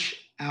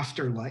rich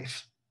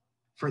afterlife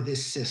for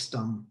this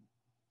system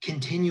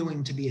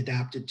continuing to be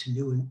adapted to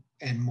new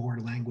and more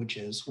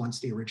languages once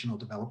the original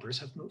developers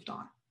have moved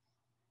on.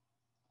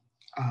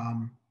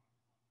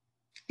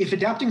 If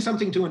adapting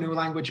something to a new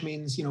language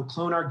means, you know,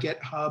 clone our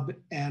GitHub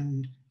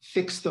and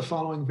fix the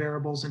following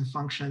variables and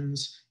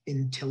functions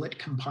until it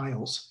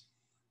compiles,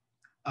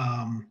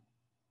 I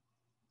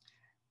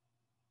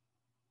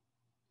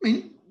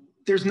mean,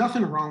 there's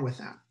nothing wrong with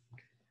that.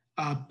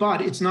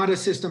 But it's not a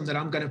system that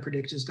I'm going to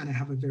predict is going to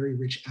have a very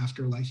rich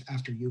afterlife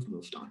after you've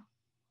moved on.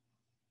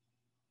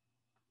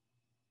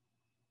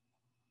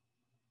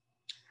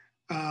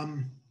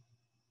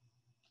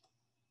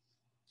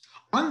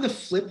 On the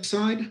flip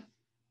side,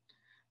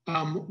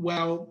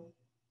 while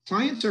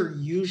clients are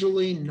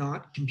usually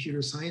not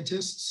computer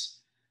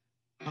scientists,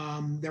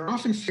 they're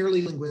often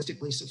fairly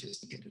linguistically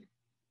sophisticated.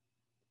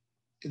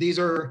 These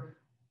are,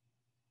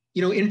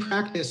 you know, in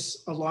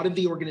practice, a lot of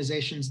the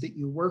organizations that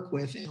you work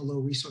with in a low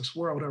resource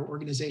world are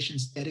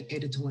organizations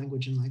dedicated to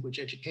language and language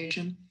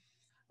education.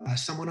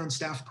 Someone on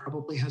staff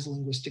probably has a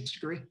linguistics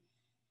degree.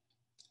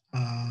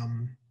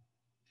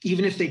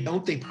 Even if they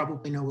don't, they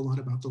probably know a lot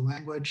about the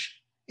language.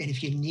 And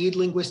if you need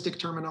linguistic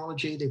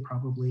terminology, they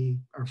probably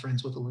are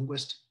friends with a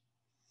linguist.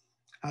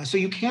 So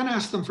you can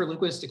ask them for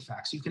linguistic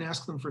facts. You can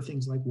ask them for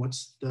things like,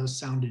 what's the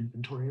sound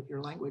inventory of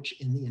your language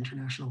in the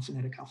International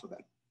Phonetic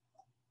Alphabet?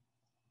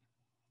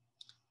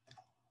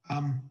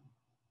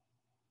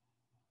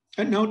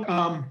 A note,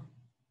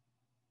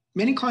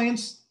 many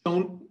clients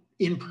don't,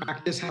 in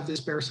practice, have the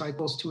spare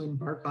cycles to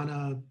embark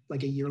on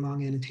a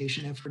year-long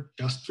annotation effort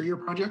just for your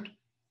project.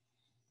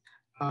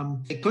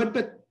 They could,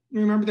 but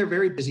remember, they're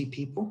very busy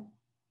people.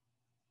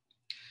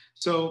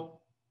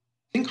 So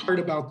think hard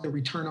about the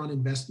return on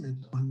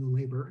investment on the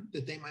labor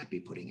that they might be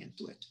putting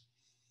into it.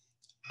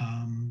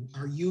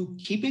 Are you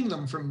keeping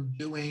them from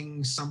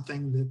doing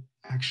something that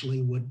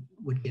actually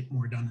would get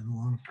more done in the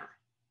long term?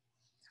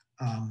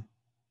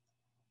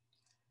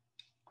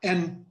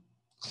 And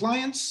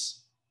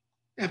clients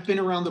have been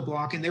around the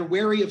block and they're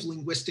wary of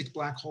linguistic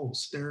black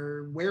holes.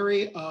 They're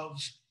wary of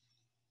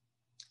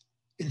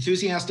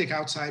enthusiastic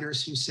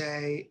outsiders who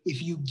say,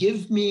 if you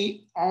give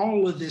me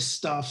all of this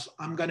stuff,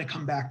 I'm going to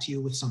come back to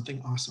you with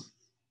something awesome.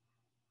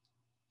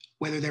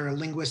 Whether they're a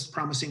linguist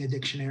promising a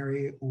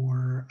dictionary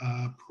or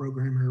a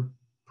programmer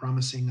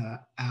promising an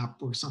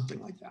app or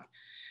something like that.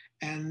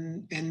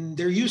 And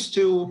they're used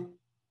to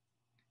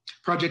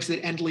projects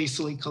that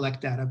endlessly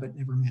collect data but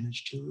never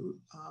manage to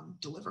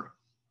deliver.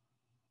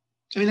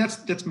 I mean,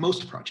 that's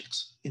most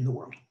projects in the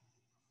world.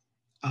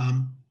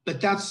 But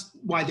that's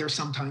why there's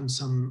sometimes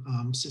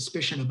some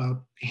suspicion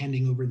about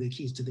handing over the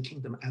keys to the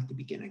kingdom at the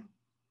beginning.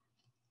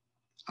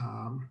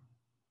 A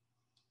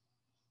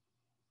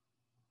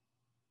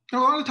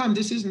lot of time,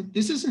 this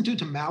isn't due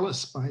to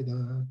malice by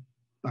the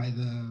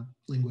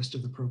linguist or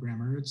the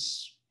programmer.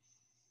 It's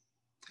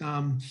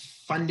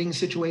Funding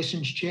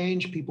situations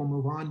change, people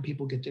move on,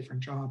 people get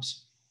different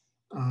jobs.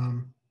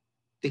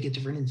 They get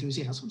different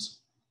enthusiasms.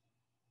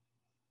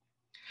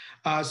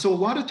 So a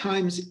lot of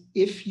times,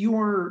 if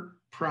your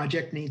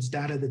project needs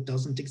data that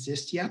doesn't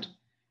exist yet,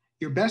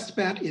 your best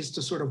bet is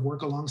to sort of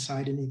work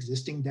alongside an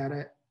existing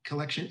data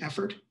collection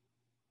effort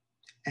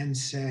and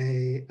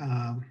say,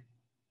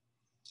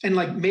 and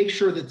like make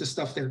sure that the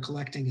stuff they're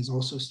collecting is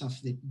also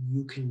stuff that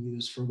you can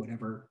use for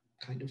whatever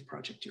kind of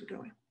project you're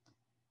doing.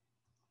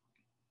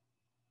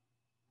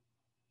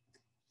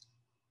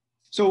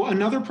 So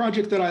another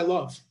project that I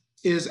love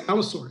is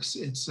Allosaurus.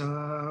 It's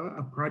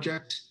a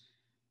project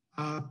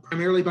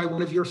primarily by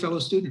one of your fellow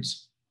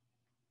students.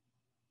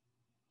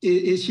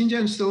 Is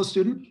Xinjian still a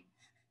student?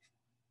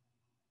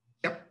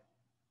 Yep.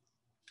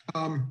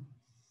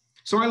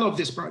 So I love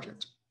this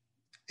project.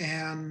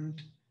 And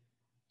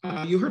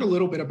you heard a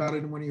little bit about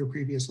it in one of your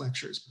previous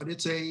lectures, but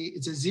it's a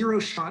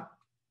zero-shot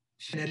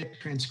phonetic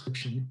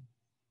transcription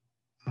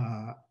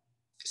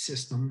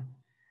system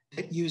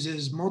that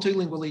uses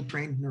multilingually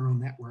trained neural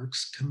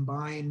networks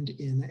combined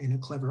in a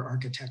clever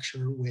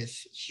architecture with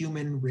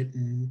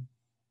human-written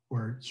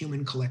or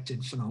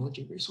human-collected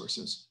phonology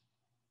resources.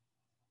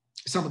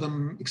 Some of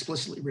them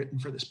explicitly written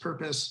for this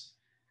purpose,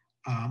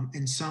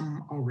 and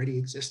some already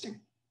existing.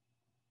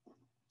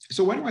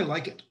 So why do I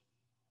like it?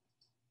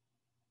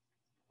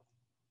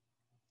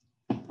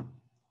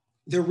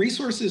 The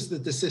resources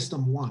that the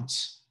system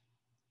wants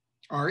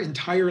are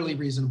entirely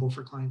reasonable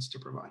for clients to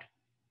provide.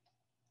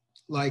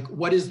 Like,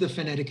 what is the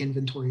phonetic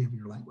inventory of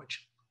your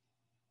language?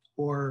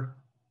 Or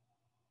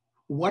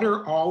what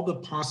are all the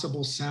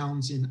possible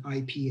sounds in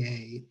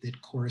IPA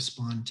that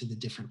correspond to the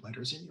different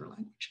letters in your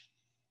language?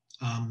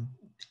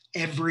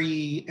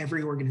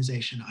 Every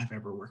organization I've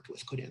ever worked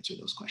with could answer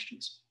those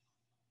questions.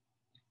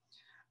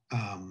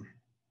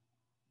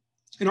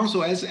 And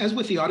also, as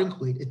with the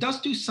autocomplete, it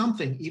does do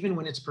something even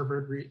when its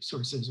preferred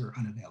resources are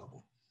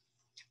unavailable.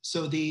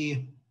 So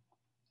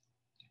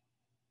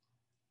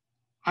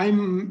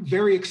I'm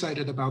very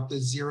excited about the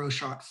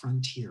zero-shot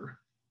frontier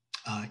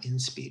in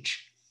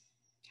speech,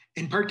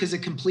 in part because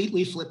it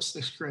completely flips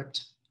the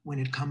script when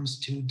it comes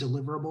to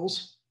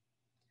deliverables.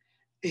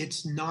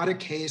 It's not a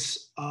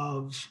case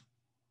of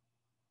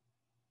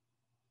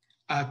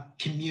a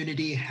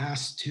community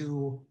has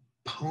to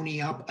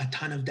pony up a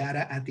ton of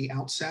data at the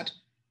outset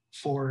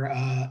for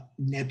a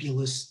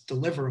nebulous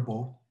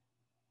deliverable.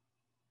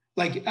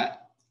 Like,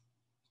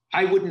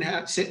 I wouldn't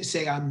have,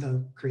 say I'm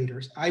the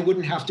creators, I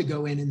wouldn't have to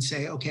go in and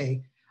say,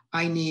 okay,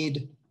 I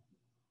need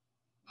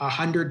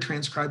 100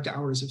 transcribed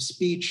hours of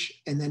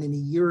speech, and then in a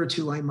year or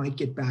two, I might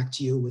get back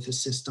to you with a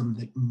system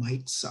that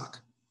might suck.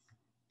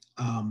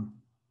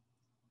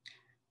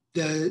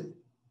 The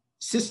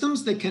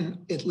systems that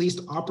can at least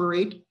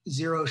operate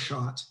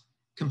zero-shot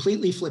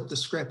completely flip the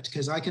script,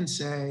 because I can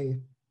say,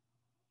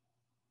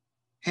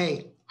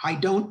 hey, I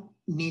don't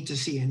need to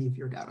see any of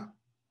your data.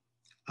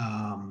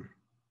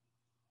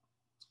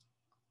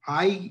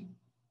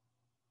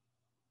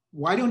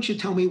 Why don't you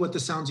tell me what the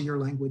sounds of your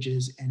language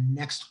is, and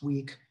next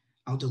week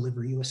I'll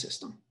deliver you a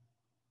system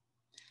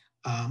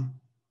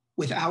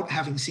without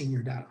having seen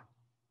your data.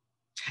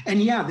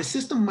 And yeah, the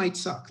system might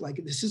suck,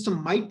 like the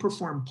system might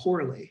perform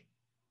poorly,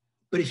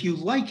 but if you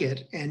like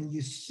it and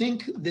you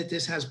think that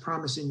this has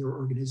promise in your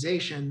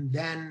organization,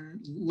 then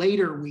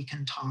later we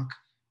can talk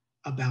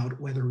about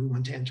whether we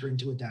want to enter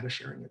into a data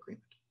sharing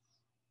agreement.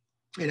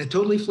 And it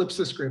totally flips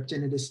the script,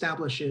 and it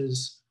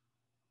establishes,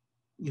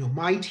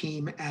 my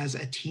team as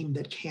a team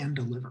that can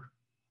deliver.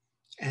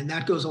 And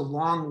that goes a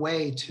long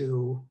way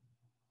to,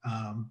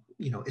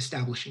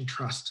 establishing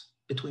trust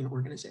between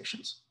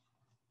organizations.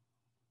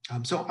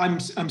 So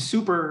I'm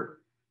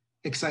super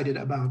excited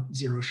about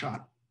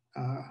zero-shot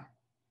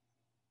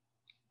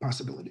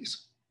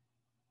possibilities.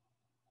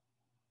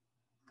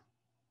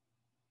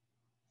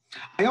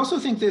 I also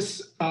think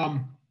this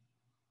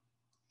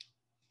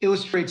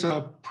illustrates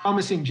a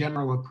promising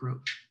general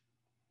approach.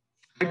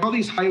 I call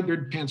these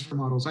hybrid transfer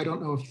models. I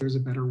don't know if there's a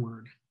better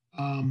word.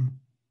 I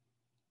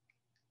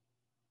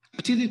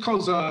see these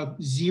called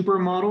zebra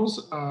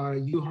models.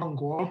 Yu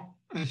Hongguo,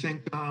 I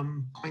think,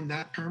 coined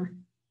that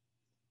term.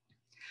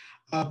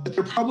 But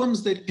they're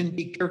problems that can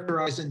be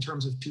characterized in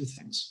terms of two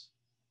things.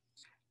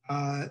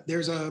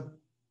 There's a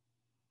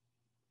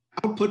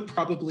output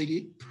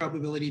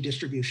probability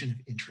distribution of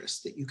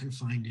interest that you can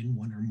find in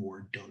one or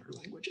more donor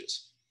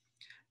languages.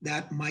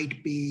 That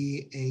might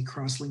be a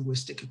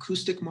cross-linguistic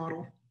acoustic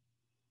model,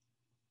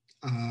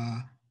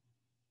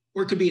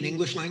 or it could be an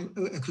English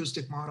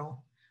acoustic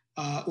model,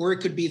 or it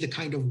could be the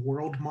kind of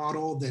world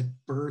model that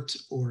BERT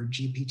or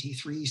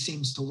GPT-3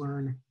 seems to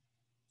learn.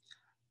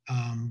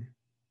 And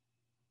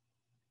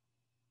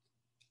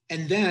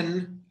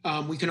then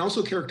we can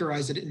also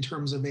characterize it in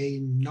terms of a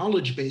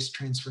knowledge-based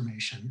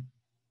transformation,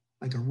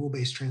 like a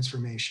rule-based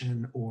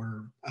transformation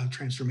or a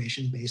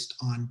transformation based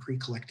on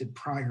pre-collected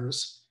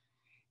priors,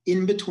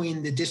 in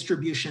between the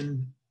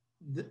distribution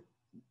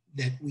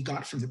that we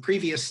got from the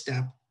previous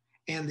step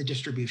and the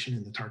distribution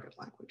in the target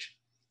language.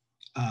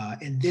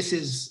 And this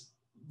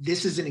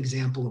is an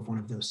example of one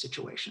of those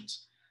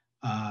situations.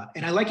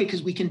 And I like it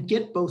because we can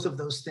get both of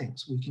those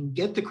things. We can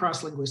get the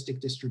cross-linguistic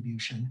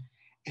distribution,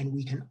 and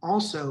we can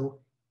also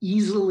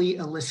easily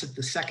elicit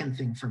the second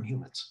thing from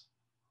humans.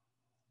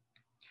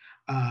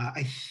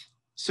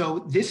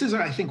 So this is,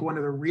 I think, one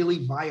of the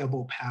really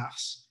viable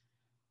paths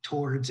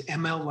towards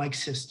ML-like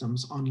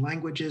systems on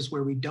languages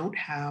where we don't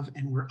have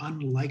and we're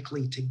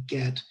unlikely to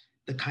get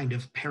the kind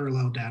of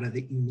parallel data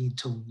that you need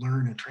to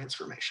learn a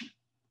transformation.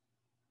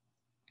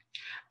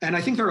 And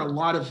I think there are a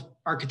lot of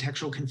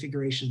architectural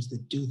configurations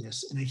that do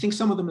this, and I think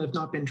some of them have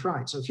not been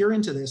tried. So if you're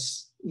into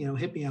this,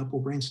 hit me up,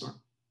 we'll brainstorm.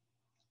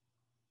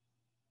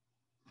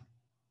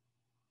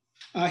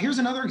 Here's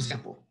another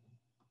example.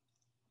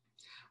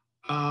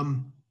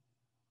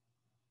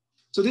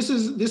 So this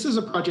is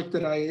a project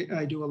that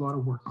I do a lot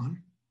of work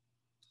on.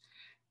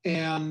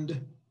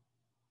 And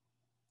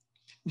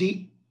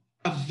a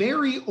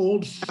very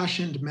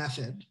old-fashioned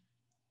method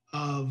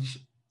of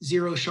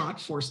zero-shot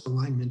forced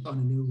alignment on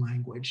a new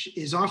language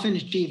is often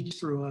achieved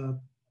through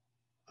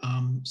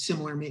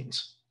similar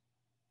means.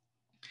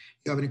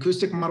 You have an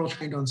acoustic model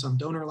trained on some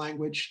donor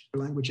language or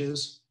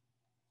languages,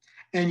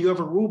 and you have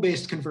a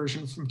rule-based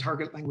conversion from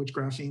target language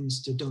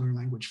graphemes to donor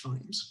language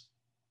phonemes.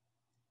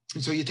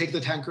 And so you take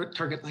the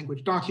target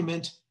language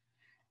document,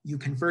 you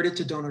convert it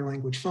to donor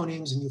language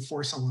phonemes, and you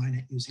force align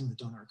it using the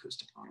donor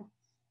acoustic model.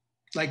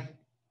 Like,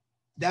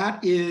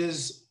 that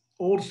is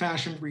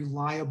old-fashioned,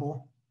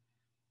 reliable.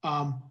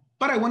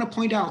 But I want to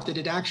point out that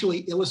it actually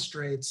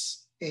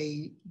illustrates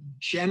a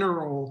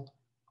general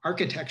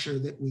architecture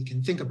that we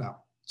can think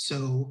about.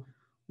 So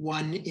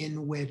one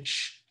in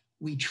which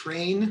we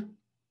train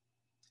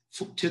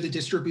to the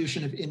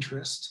distribution of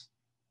interest,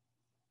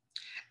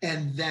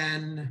 and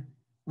then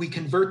we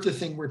convert the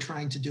thing we're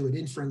trying to do at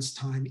inference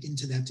time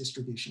into that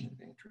distribution of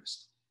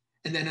interest.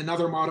 And then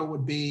another model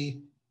would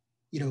be,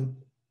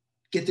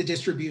 get the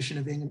distribution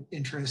of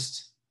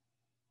interest,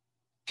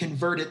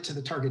 convert it to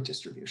the target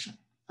distribution.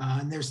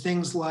 And there's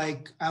things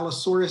like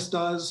Allosaurus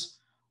does,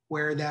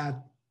 where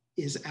that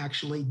is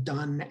actually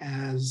done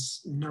as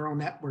neural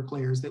network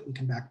layers that we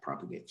can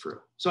backpropagate through.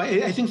 So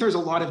I think there's a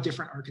lot of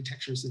different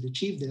architectures that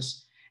achieve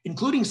this,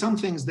 including some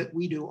things that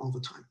we do all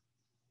the time.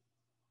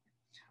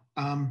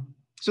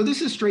 So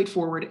this is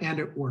straightforward and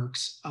it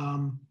works.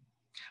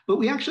 But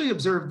we actually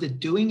observed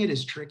that doing it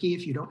is tricky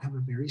if you don't have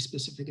a very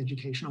specific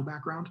educational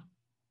background.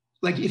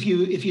 Like if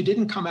you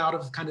didn't come out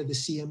of kind of the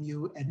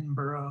CMU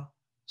Edinburgh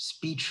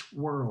speech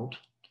world,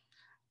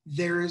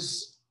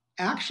 there's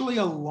actually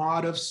a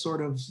lot of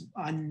sort of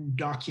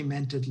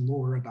undocumented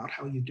lore about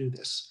how you do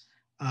this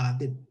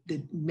that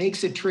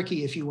makes it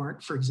tricky if you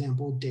aren't, for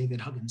example, David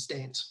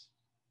Huggins-Daines.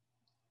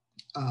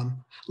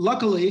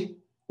 Luckily,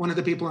 one of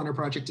the people on our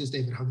project is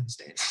David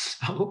Huggins-Daines.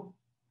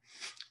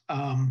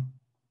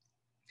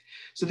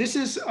 So this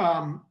is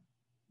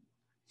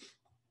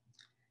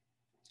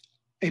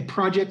a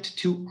project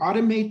to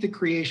automate the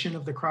creation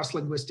of the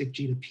cross-linguistic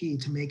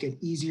G2P to make it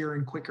easier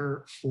and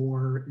quicker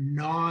for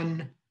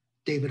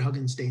non-David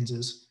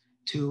Huggins-Daineses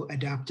to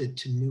adapt it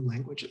to new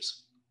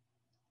languages.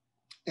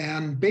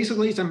 And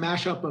basically it's a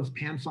mashup of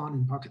Panphon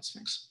and Pocket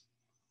Sphinx.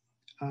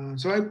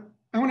 So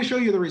I want to show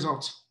you the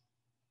results.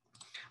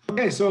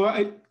 Okay, so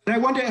I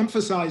want to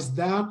emphasize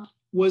that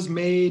was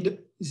made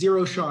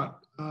zero shot.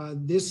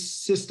 This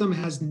system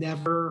has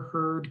never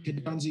heard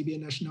Kidanzi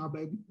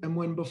Bianashinabe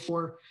Bemwin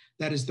before.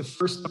 That is the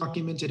first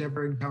document it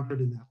ever encountered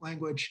in that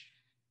language.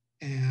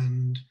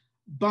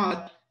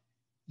 But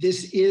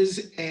this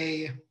is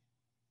a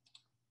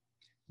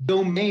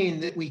domain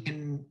that we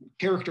can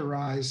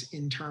characterize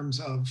in terms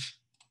of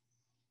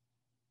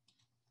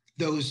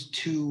those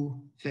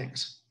two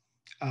things.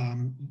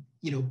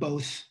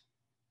 Both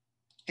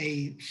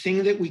a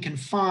thing that we can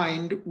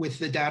find with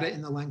the data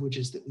in the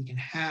languages that we can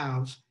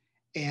have,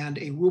 and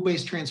a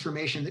rule-based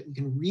transformation that we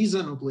can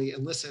reasonably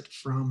elicit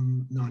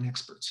from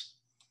non-experts.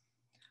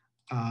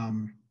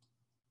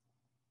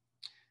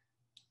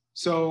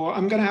 So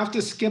I'm gonna have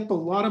to skip a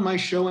lot of my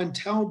show and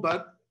tell,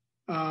 but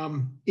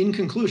in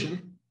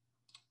conclusion,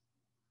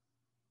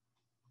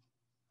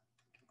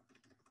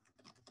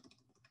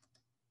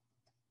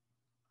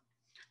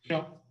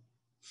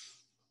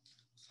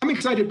 I'm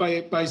excited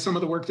by some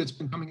of the work that's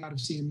been coming out of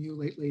CMU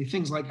lately,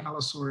 things like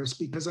Allosaurus,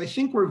 because I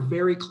think we're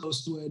very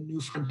close to a new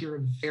frontier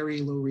of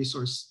very low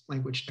resource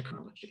language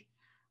technology.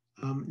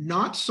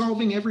 Not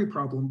solving every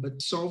problem,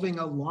 but solving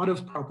a lot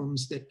of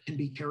problems that can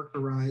be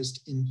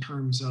characterized in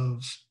terms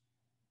of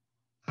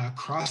a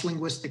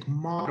cross-linguistic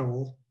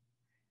model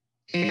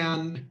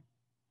and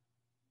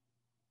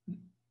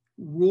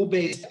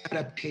rule-based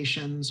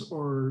adaptations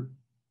or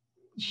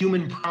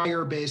human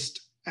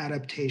prior-based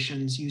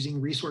adaptations using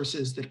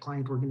resources that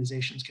client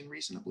organizations can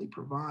reasonably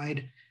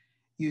provide,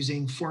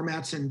 using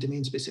formats and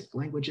domain-specific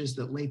languages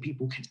that lay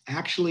people can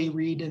actually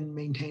read and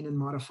maintain and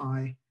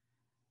modify.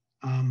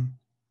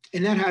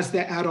 And that has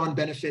the add-on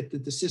benefit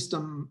that the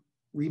system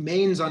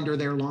remains under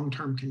their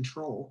long-term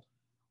control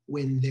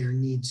when their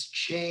needs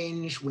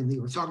change, when the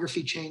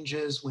orthography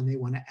changes, when they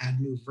want to add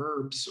new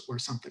verbs or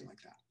something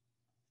like that.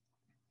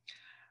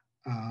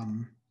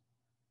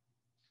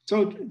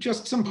 So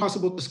just some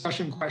possible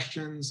discussion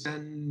questions,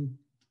 and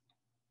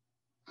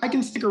I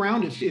can stick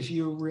around if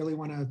you really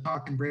want to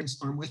talk and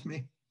brainstorm with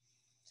me.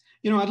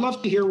 I'd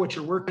love to hear what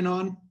you're working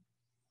on.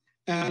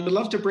 And I'd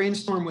love to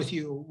brainstorm with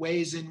you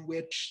ways in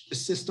which the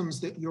systems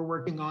that you're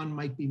working on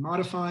might be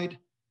modified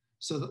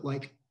so that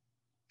like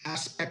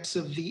aspects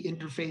of the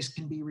interface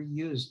can be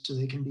reused, so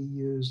they can be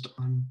used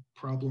on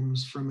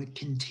problems from a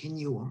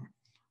continuum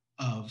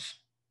of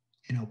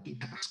NLP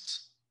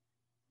tasks.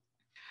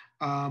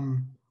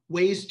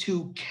 Ways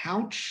to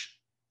couch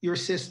your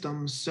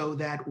system so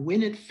that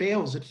when it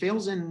fails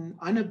in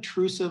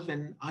unobtrusive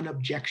and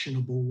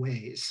unobjectionable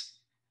ways,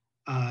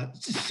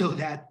 so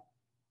that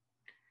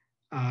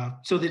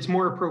it's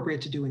more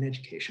appropriate to do in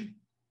education.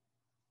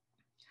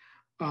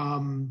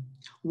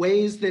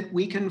 Ways that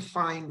we can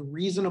find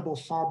reasonable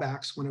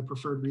fallbacks when a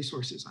preferred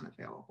resource is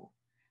unavailable.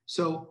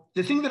 So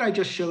the thing that I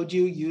just showed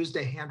you used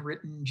a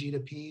handwritten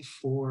G2P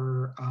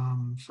for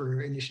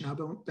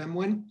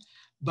Anishinaabe,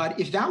 but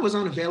if that was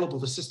unavailable,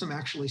 the system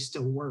actually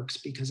still works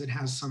because it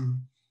has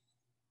some,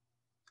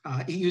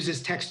 it uses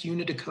text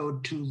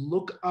Unicode to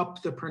look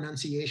up the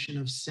pronunciation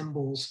of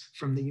symbols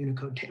from the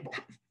Unicode table.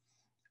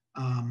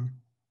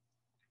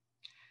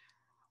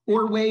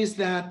 Or ways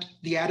that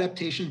the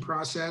adaptation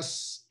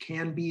process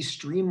can be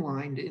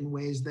streamlined in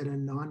ways that a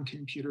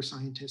non-computer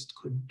scientist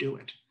could do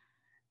it.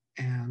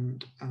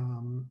 And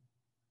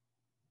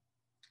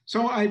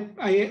so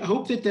I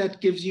hope that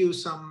that gives you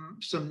some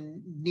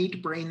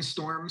neat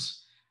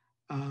brainstorms.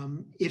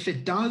 If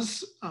it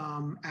does,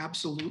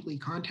 absolutely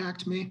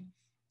contact me.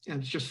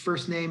 It's just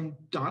first name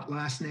dot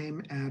last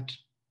name at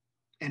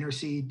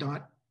nrc.gc.ca.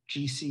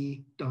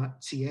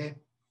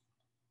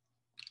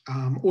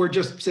 Or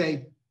just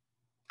say,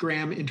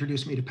 Graham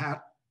introduced me to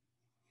Pat.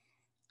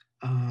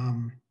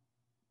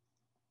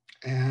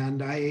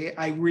 And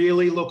I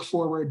really look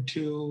forward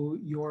to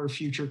your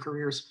future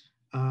careers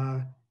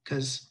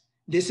because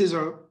this is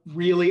a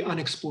really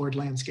unexplored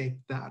landscape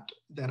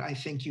that I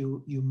think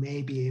you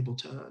may be able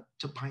to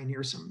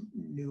pioneer some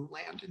new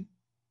land in.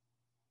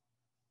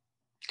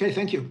 Okay,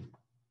 thank you.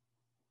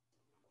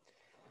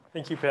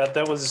 Thank you, Pat.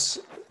 That was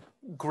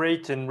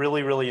great and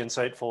really, really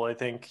insightful. I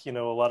think, a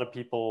lot of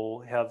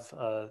people have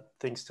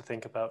things to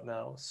think about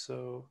now.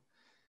 So